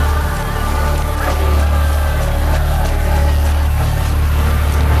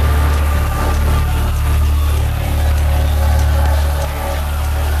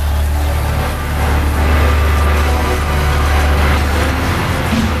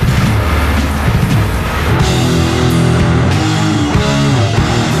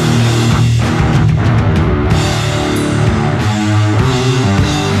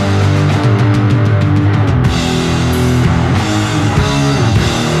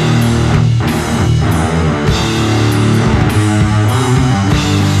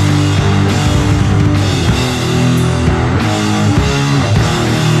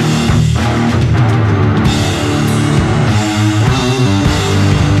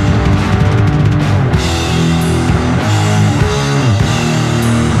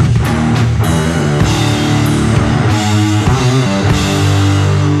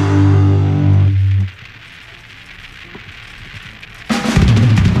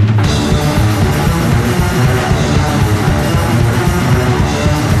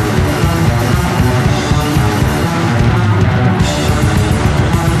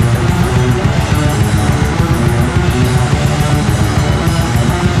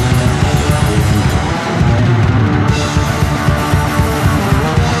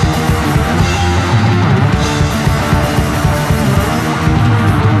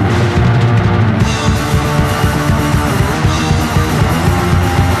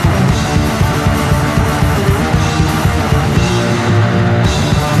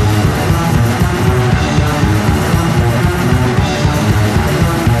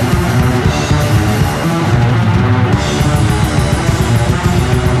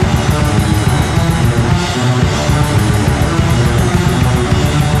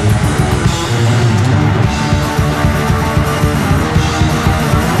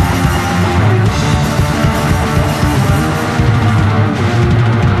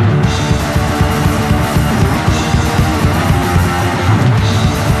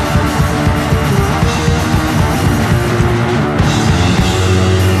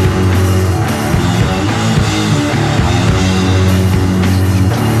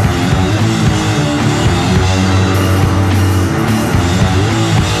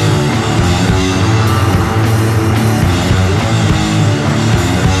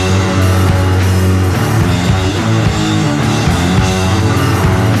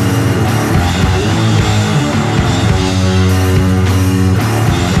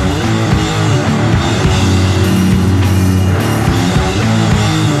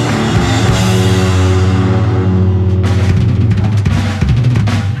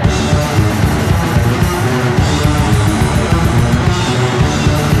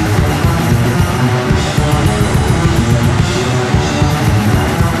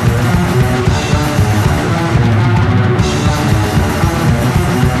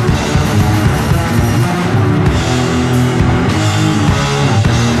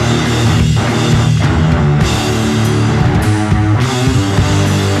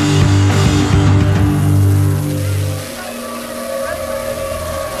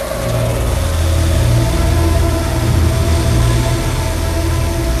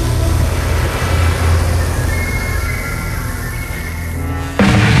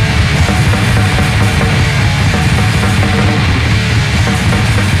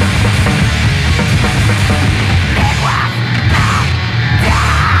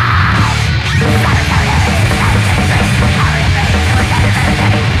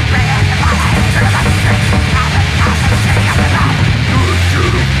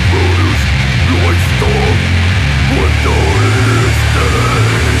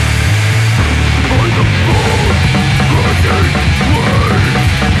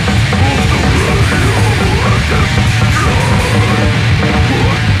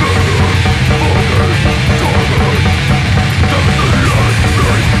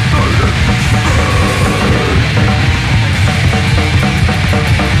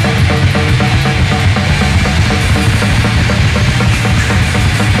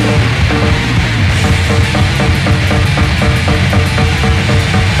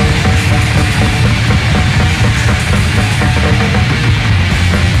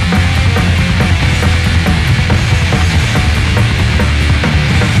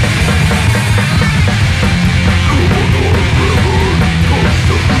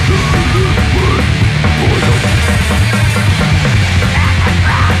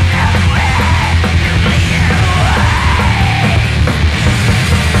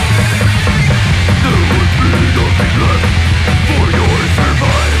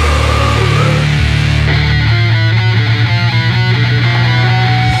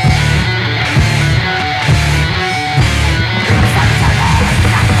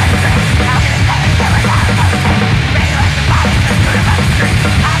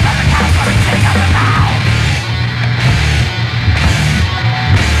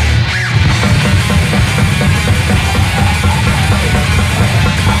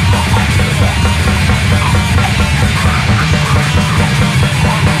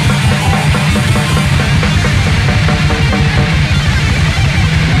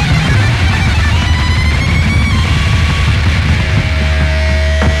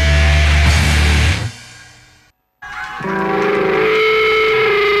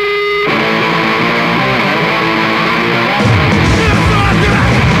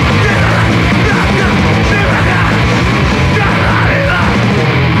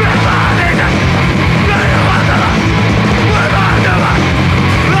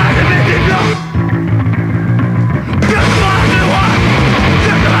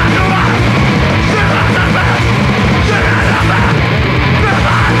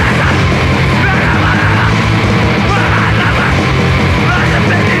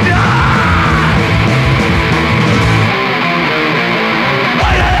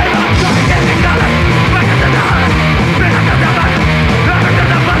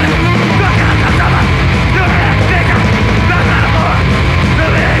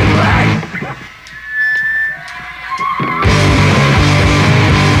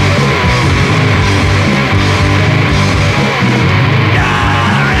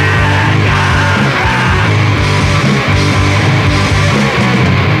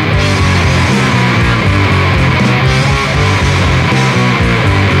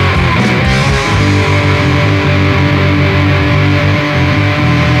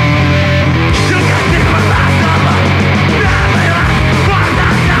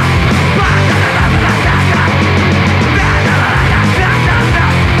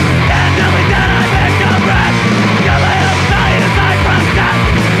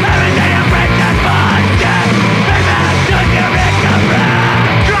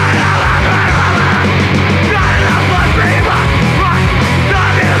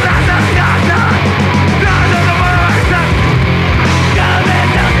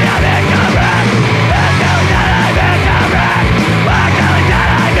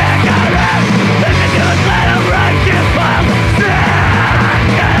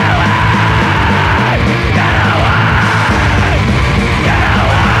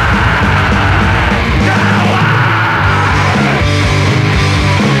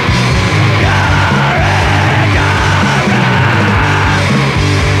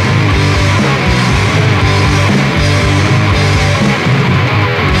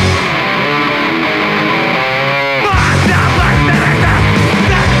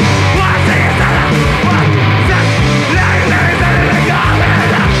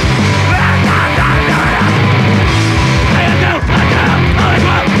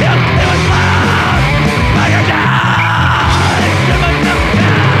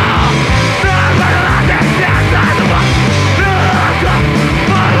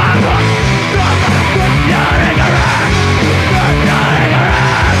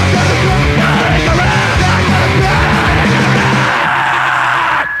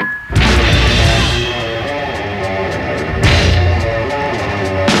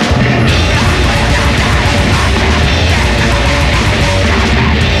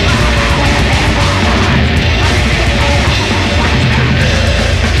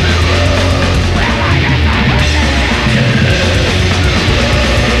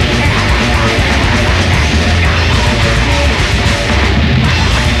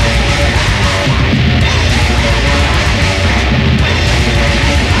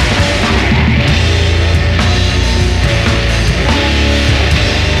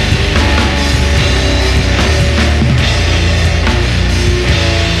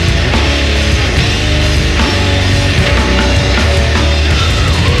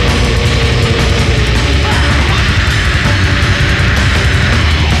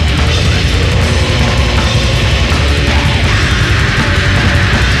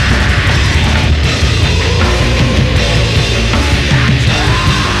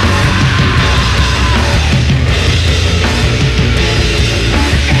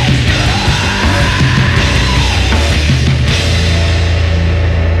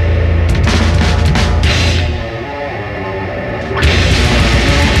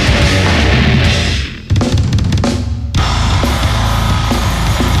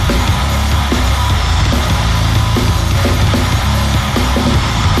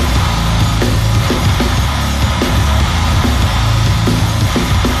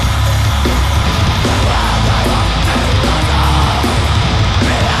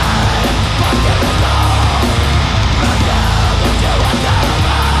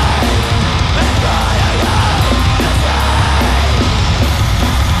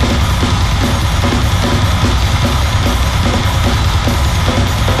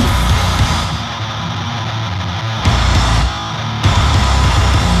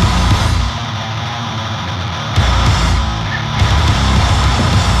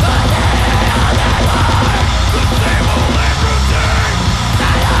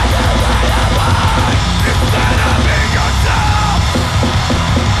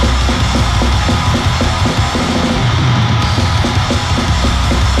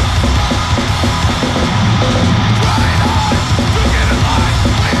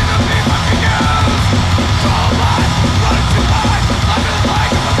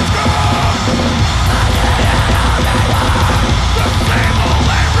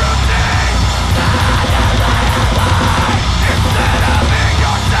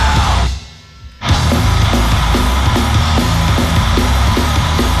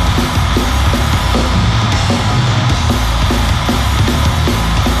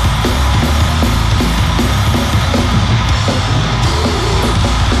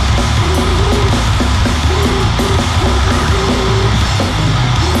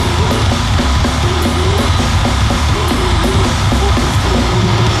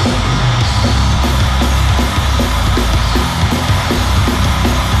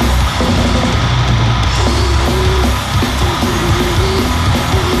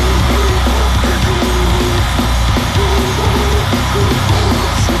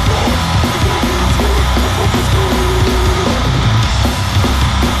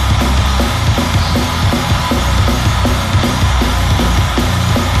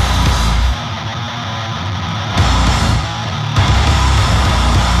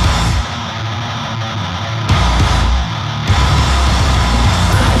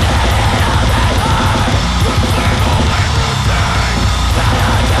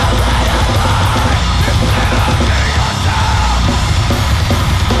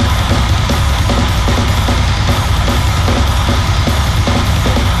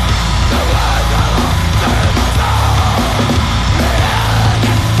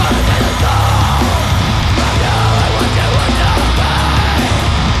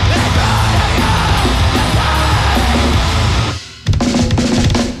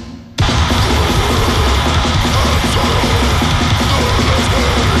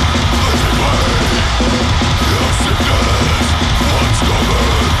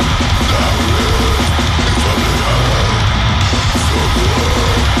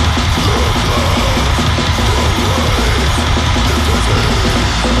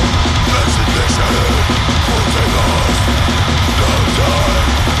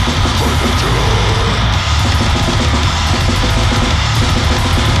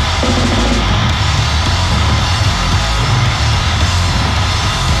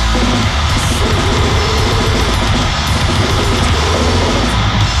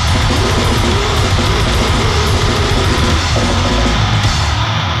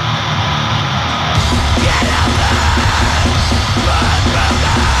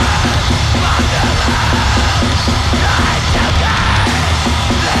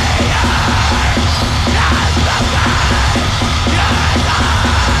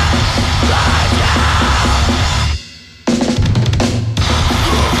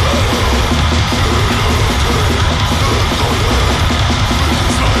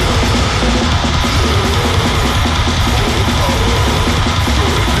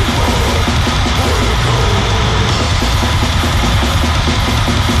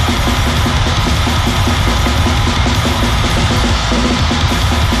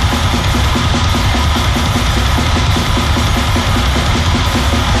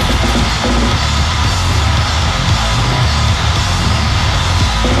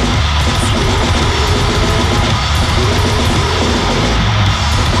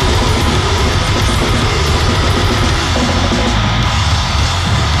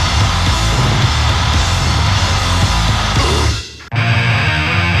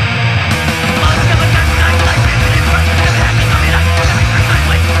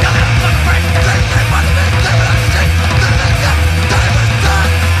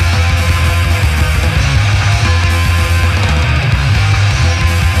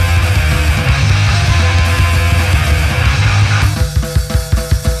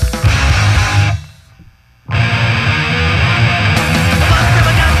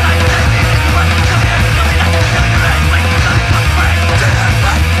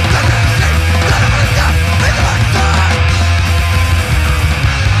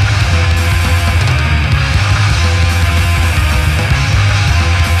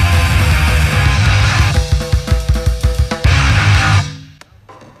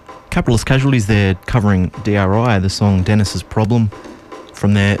 Capitalist Casualties there covering DRI, the song Dennis's Problem,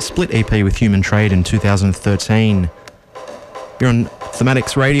 from their split EP with Human Trade in 2013. You're on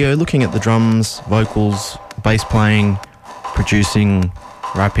Thematics Radio, looking at the drums, vocals, bass playing, producing,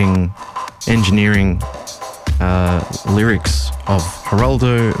 rapping, engineering, lyrics of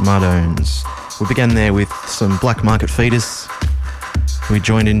Haroldo Mardones. We began there with some Black Market Feeders. We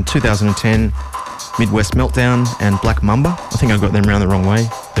joined in 2010 Midwest Meltdown and Black Mamba. I think I got them around the wrong way,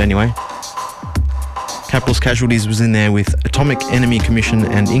 but anyway. Capitalist Casualties was in there with Atomic Enemy Commission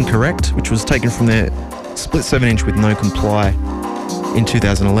and Incorrect, which was taken from their split 7-inch with No Comply in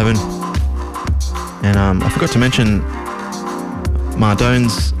 2011. And I forgot to mention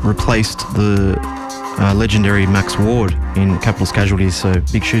Mardones replaced the legendary Max Ward in Capitalist Casualties, so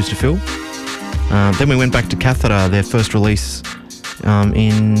big shoes to fill. Then we went back to Catheter, their first release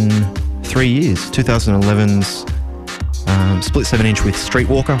in 3 years, 2011's split 7-inch with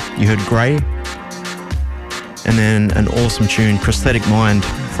Streetwalker. You heard Grey. And then an awesome tune, Prosthetic Mind,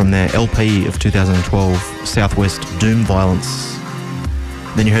 from their LP of 2012, Southwest Doom Violence.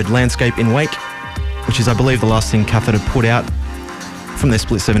 Then you heard Landscape in Wake, which is, I believe, the last thing Catheter put out from their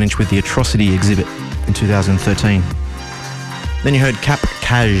split 7-inch with the Atrocity exhibit in 2013. Then you heard Cap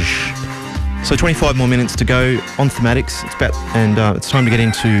Cash. So 25 more minutes to go on Thematics. It's time to get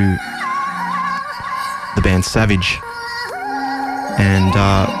into the band Savage. And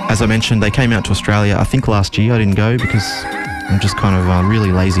as I mentioned, they came out to Australia, I think last year. I didn't go because I'm just kind of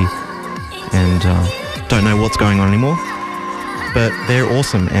really lazy and don't know what's going on anymore. But they're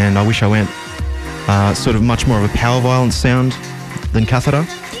awesome, and I wish I went. Sort of much more of a power violence sound than Catheter.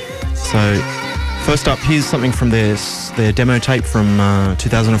 So first up, here's something from their demo tape from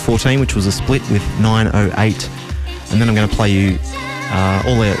 2014, which was a split with 908. And then I'm going to play you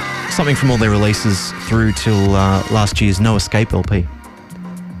something from all their releases through till last year's No Escape LP.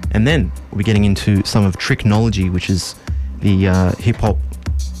 And then we'll be getting into some of Tricknology, which is the hip-hop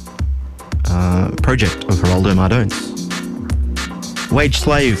project of Haroldo Mardones. Wage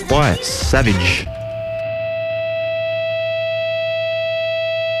Slave by Savage.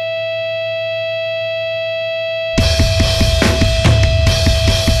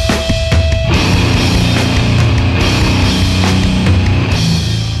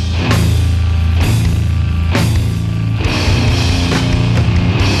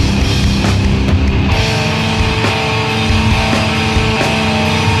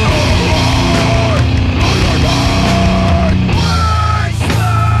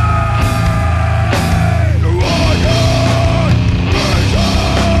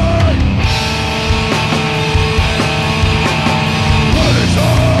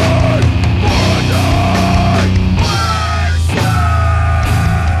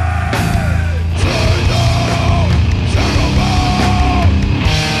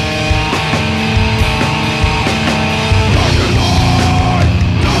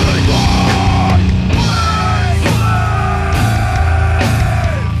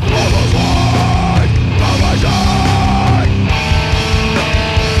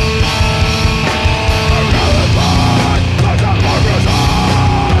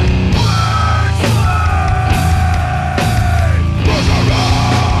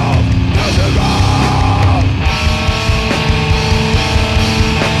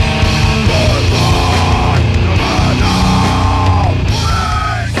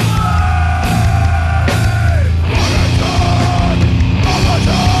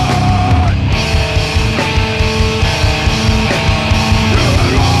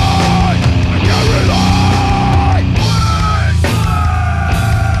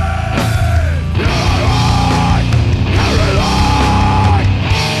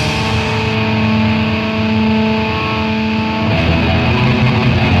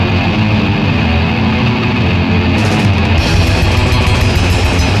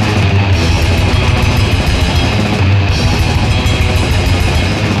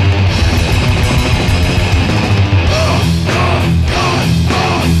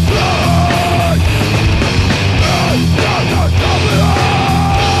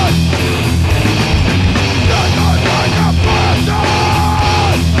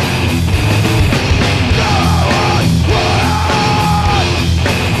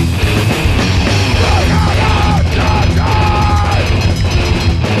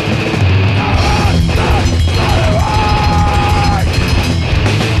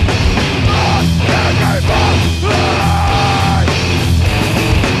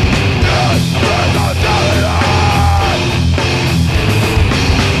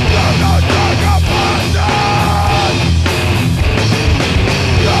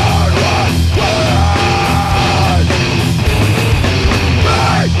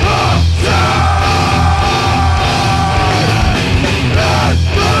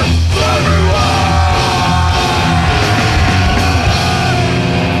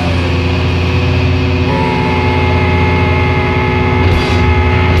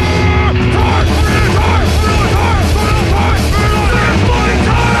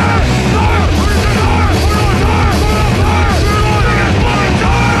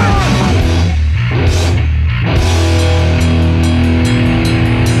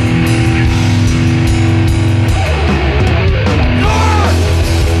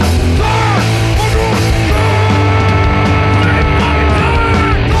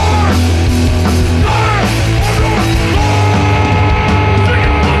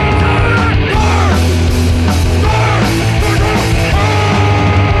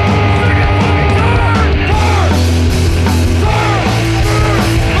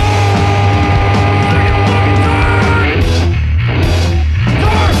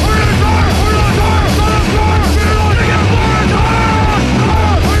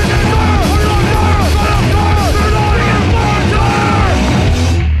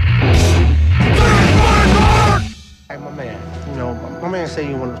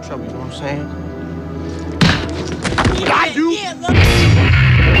 trouble, you know what I'm saying? Got you!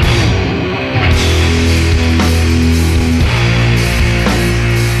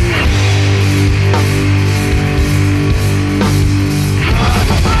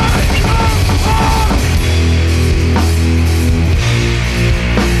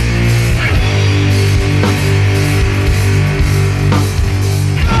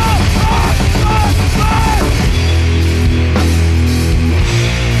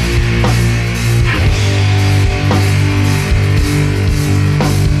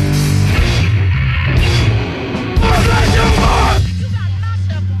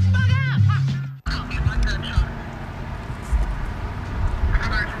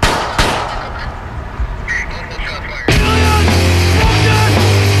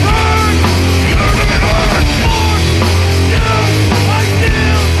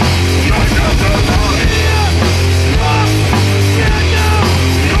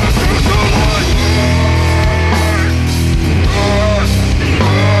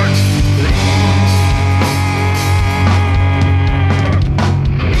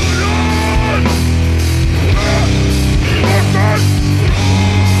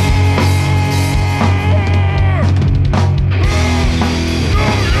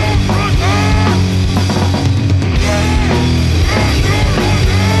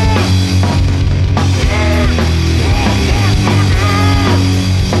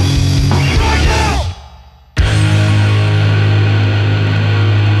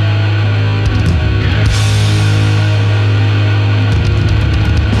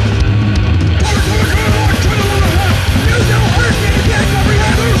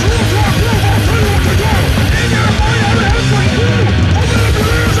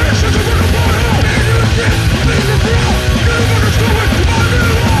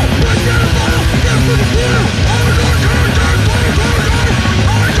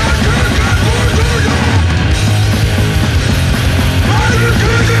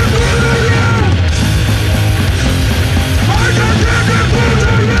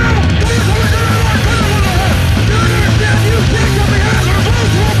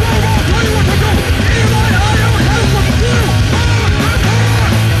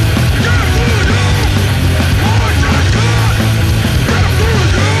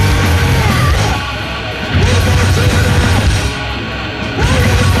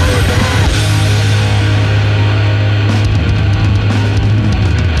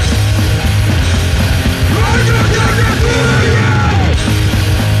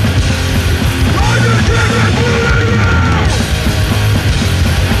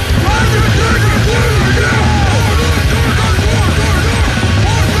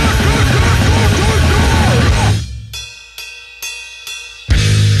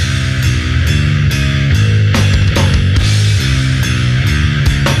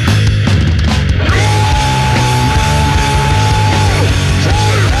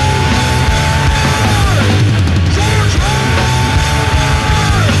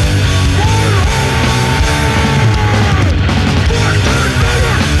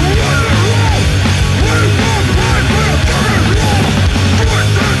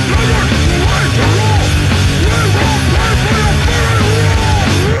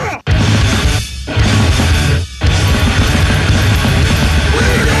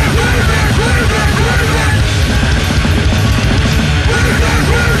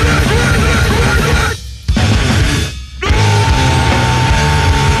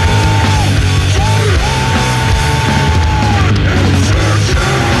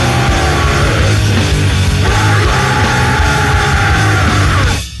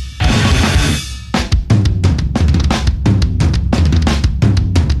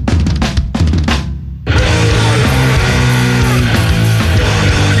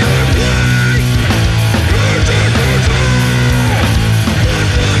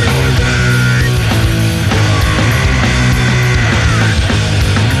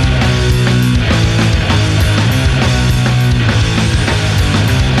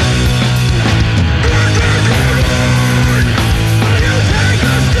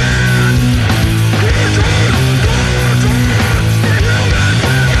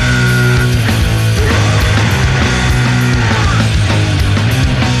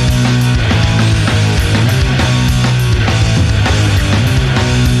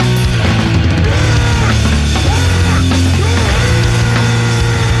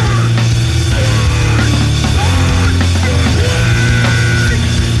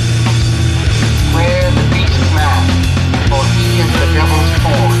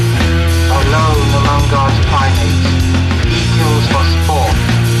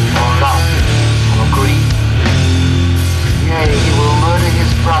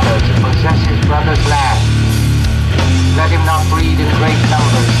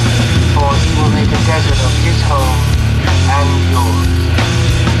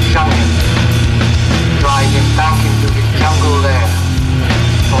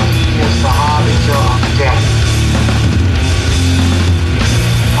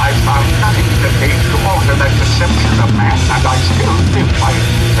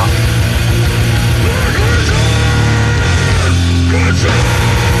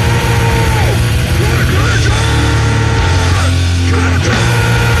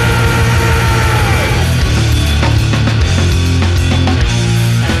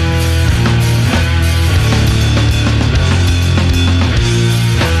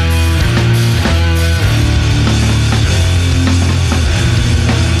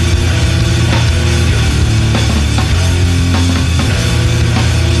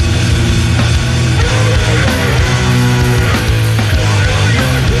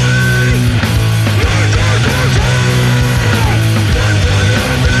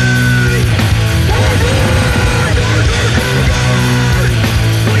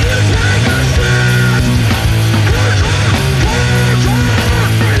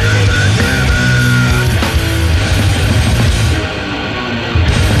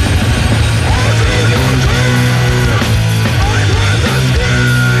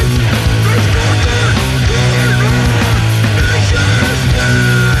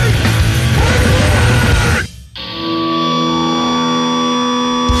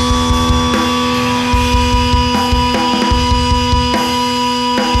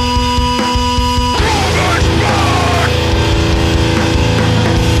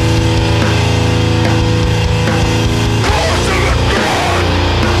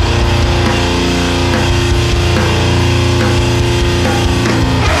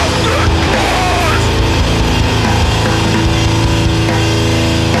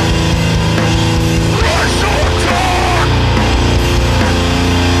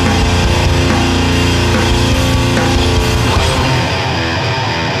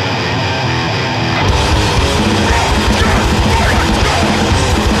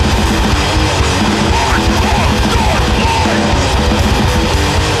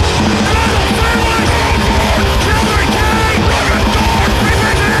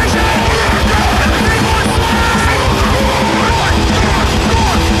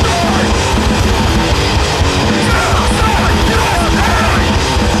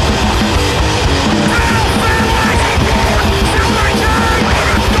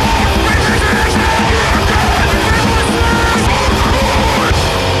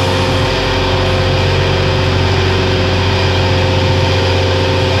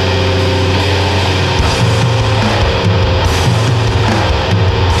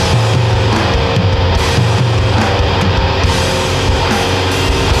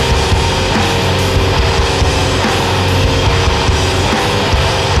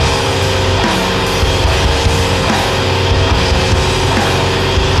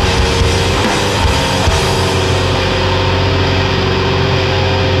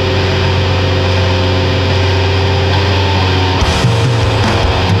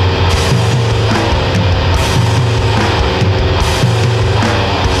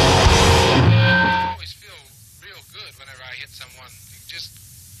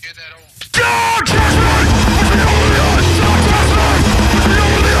 Hear that old... Don't test me! Don't test me!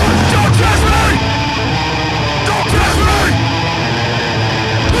 Don't test me! Don't test me!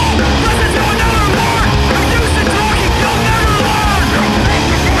 Listen to another word! I'm used to talking, you'll never learn! You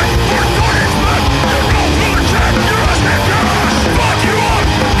broke the fight for punishment! You go for the check, you're asking cash! Fuck you up!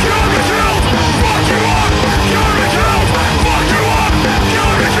 Kill me killed! Fuck you up! Kill me killed! Fuck you up!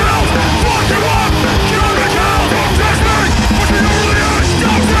 Kill me killed! Fuck you up! Kill me killed! Don't test me! What you really is!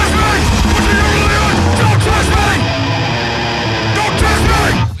 Don't test me! What you really is! Don't test me! Don't test me!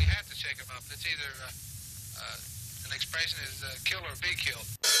 We have to check him up. It's either an expression is kill or be killed.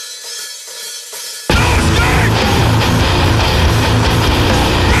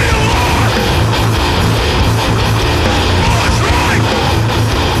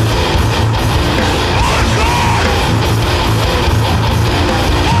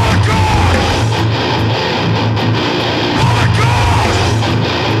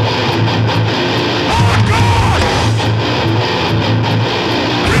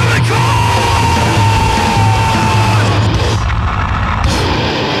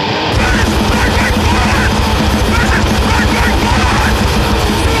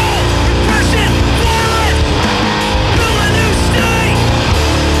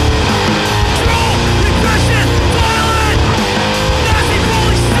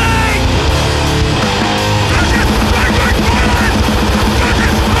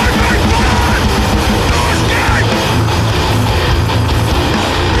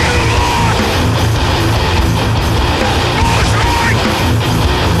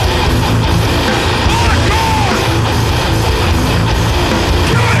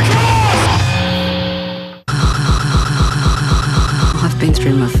 Been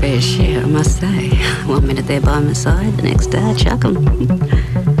through my fair share, I must say. 1 minute they're by my side, the next day I chuck 'em.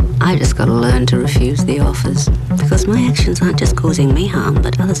 I just gotta learn to refuse the offers, because my actions aren't just causing me harm,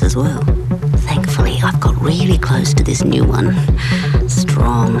 but others as well. Thankfully, I've got really close to this new one.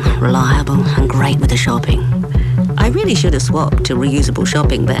 Strong, reliable, and great with the shopping. I really should have swapped to reusable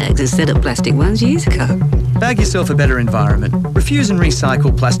shopping bags instead of plastic ones years ago. Bag yourself a better environment. Refuse and recycle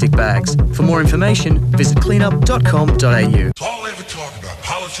plastic bags. For more information, visit cleanup.com.au. All I ever talk about,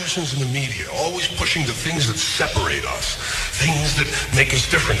 politicians and the media, always pushing the things that separate us, things that make us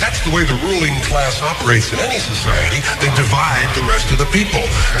different. That's the way the ruling class operates in any society. They divide the rest of the people.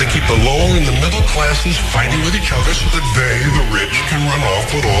 They keep the lower and the middle classes fighting with each other so that they, the rich, can run off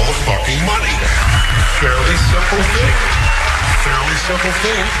with all the fucking money. Fairly simple thing. Fairly simple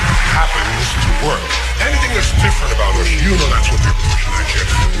thing happens to work. Anything that's different about us, you know that's what they're pushing at you.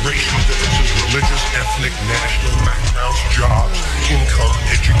 Racial differences, religious, ethnic, national backgrounds, jobs, income,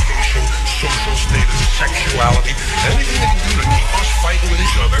 education, social status, sexuality, anything they can do to keep us fighting with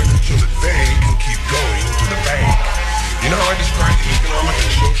each other so that they can keep going to the bank. You know how I describe the economic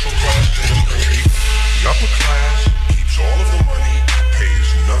and social class in this country? The upper class keeps all of the money, pays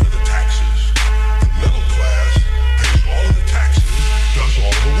none of the taxes. The middle class pays all of the taxes, does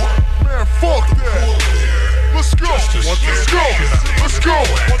all the work. Man, fuck that! Let's go! Let's go! Let's go!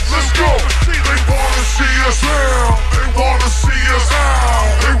 Let's go! They wanna see us down. They wanna see us out.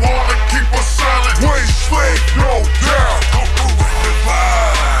 They wanna keep us silent. Wait, slave, no doubt.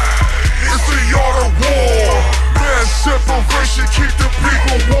 It's the art of war. Mass separation, keep the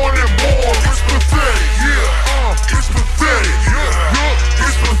people wanting more. It's pathetic, yeah. It's pathetic, yeah.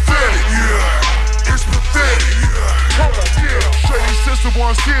 It's pathetic, yeah. It's pathetic, yeah. Come on, yeah. Shady system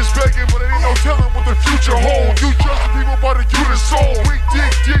wants kids begging, but ain't no telling what the future holds. You judge the people by the unit soul. We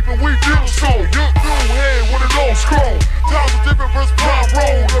dig deep and we feel so. You new head with an old scroll. Times are different versus prime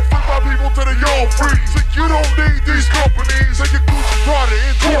road. Reflect my people till they all free. So you don't need these companies. Take your Gucci Prada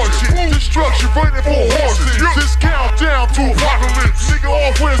and torture. Destruction waiting for horses. This countdown to apocalypse. Nigga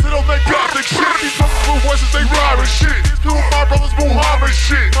off winners, they don't make gothic shit. These fucking blue voices, they rhyming shit. These people, my brothers, Muhammad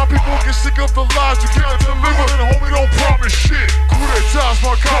shit. My people get sick of the lies you can't deliver. And the homie don't promise shit. Coup d'etat's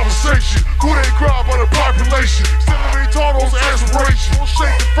my conversation. Coup d'etat by the population. Still retardos aspirations. Don't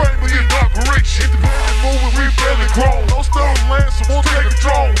shake the frame of your inauguration. Independent movement, we barely grown. No stolen land, so we'll take a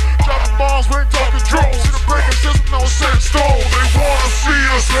drone. Dropping bombs, we ain't talking drones. In the breaking system, no set in stone. They wanna see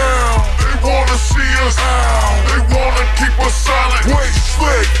us down. They wanna see us out. They wanna keep us silent. Wait,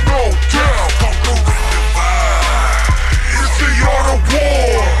 slick, no doubt. Conquer and divide. It's the art of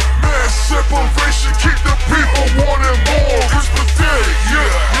war. Mass separation, keep the people wanting more. It's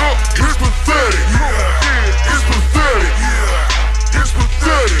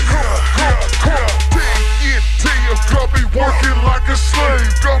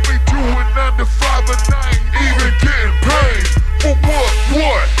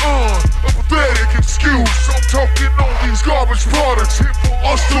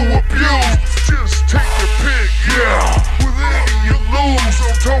us to abuse. Just take your pick, yeah. With any you lose.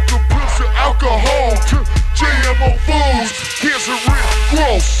 I'm talking pills to alcohol to GMO foods. Cancerous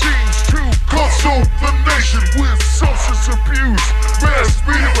growth seems to console the nation with substance abuse. Mass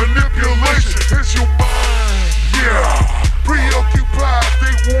media manipulation is your mind, yeah. Preoccupied,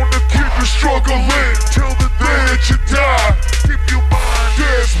 they wanna keep you struggling till the day that you die. Keep your mind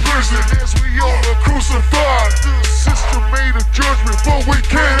dead's prison as we all are crucified. The system made a judgment, but we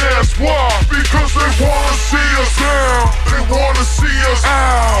can't ask why. Because they wanna see us down, they wanna see us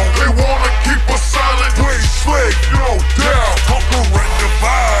out. They wanna keep us silent, play slave, no doubt. Conquer and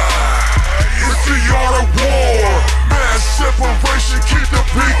divide, it's the art of war. Mass separation, keep the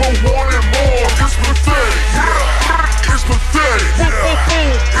people wanting more. It's pathetic, yeah. It's pathetic,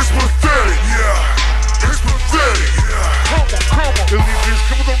 yeah. It's pathetic, yeah. It's pathetic, yeah. Come on. Illusions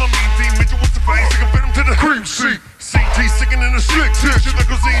coming on the mean team. Mitchell with the face, taking venom to the cream seat. CT sicking in the slick tip. Shit like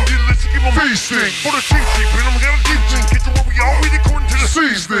cuisine, delicious, keep on feasting. For the cheap seat, but I'm got a deep thing. Kitchen where we all eat according to the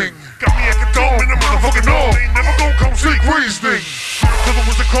seasoning. Got me at the dome in the motherfucking dome. They ain't never gon' come seek reasoning. Cause it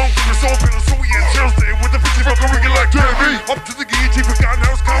was a calm to the soul pillar, so we had chills there with the 50 fucking ringing like Debbie. Up to the guillotine, forgotten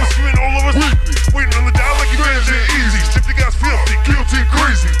how it's common, screaming all of us. Waiting on the dial like you managed it easy. Strip the guys filthy, guilty,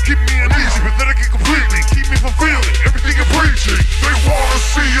 crazy. Keep me uneasy, pathetic and completely. Keep me from feeling everything you're preaching. They wanna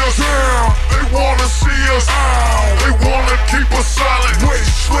see us down, they wanna see us out. They wanna keep us silent, wait,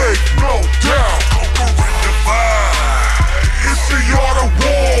 slave, no doubt. Conquer and divide, it's the art of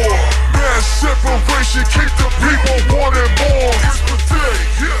war. Mass separation, keep the people wanting more. It's pathetic,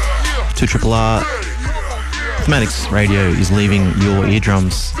 yeah. 2RRR. Thematics Radio is leaving your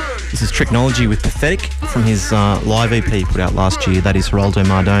eardrums. This is Tricknology with Pathetic from his live EP put out last year. That is Haroldo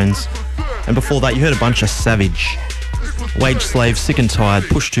Mardones. And before that, you heard a bunch of Savage. Wage slave, sick and tired,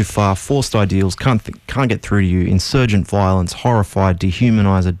 pushed too far, forced ideals, can't get through to you, insurgent violence, horrified,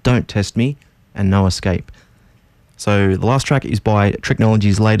 dehumanizer, don't test me, and no escape. So the last track is by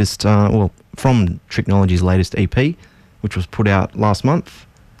Tricknology's latest, from Tricknology's latest EP, which was put out last month.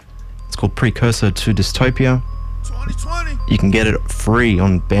 It's called Precursor to Dystopia. You can get it free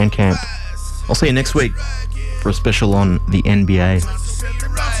on Bandcamp. I'll see you next week for a special on the NBA.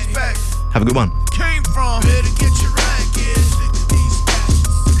 Have a good one.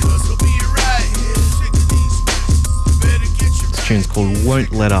 This tune's called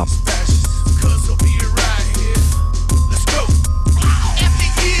Won't Let Up.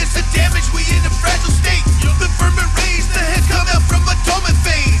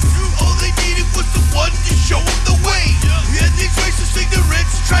 Show them the way. Yeah, these racist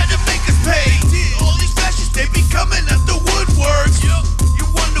ignorants trying to make us pay. All these fascists, they be coming out the woodworks. You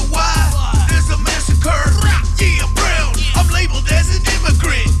wonder why there's a massacre. Yeah, I'm brown, I'm labeled as an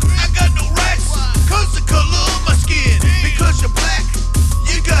immigrant. I got no rights, cause the color of my skin. Because you're black,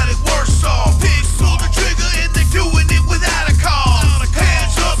 you got it worse off. Pigs pull the trigger and they're doing it without a cause.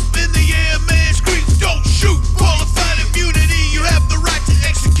 Hands up in the air, man, scream, don't shoot. Qualified immunity, you have the right to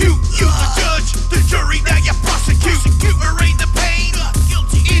execute. You the judge, the jury, now you prosecute. Arraign the pain,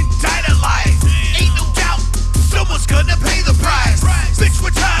 indict a life. Ain't no doubt, someone's gonna pay the price. Bitch,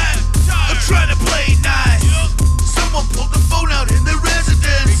 with time, I'm trying to play nice. Someone pulled the phone out in the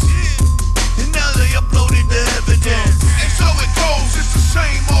residence, and now they uploaded the evidence. And so it goes, it's the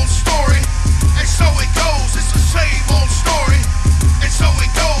same old story. And so it goes, it's the same old story. And so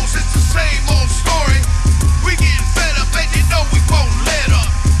it goes, it's the same old story. We getting fed up and you know we won't let up.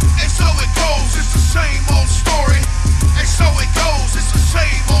 And so it goes, it's the same old story. And so it goes, it's the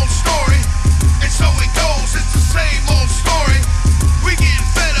same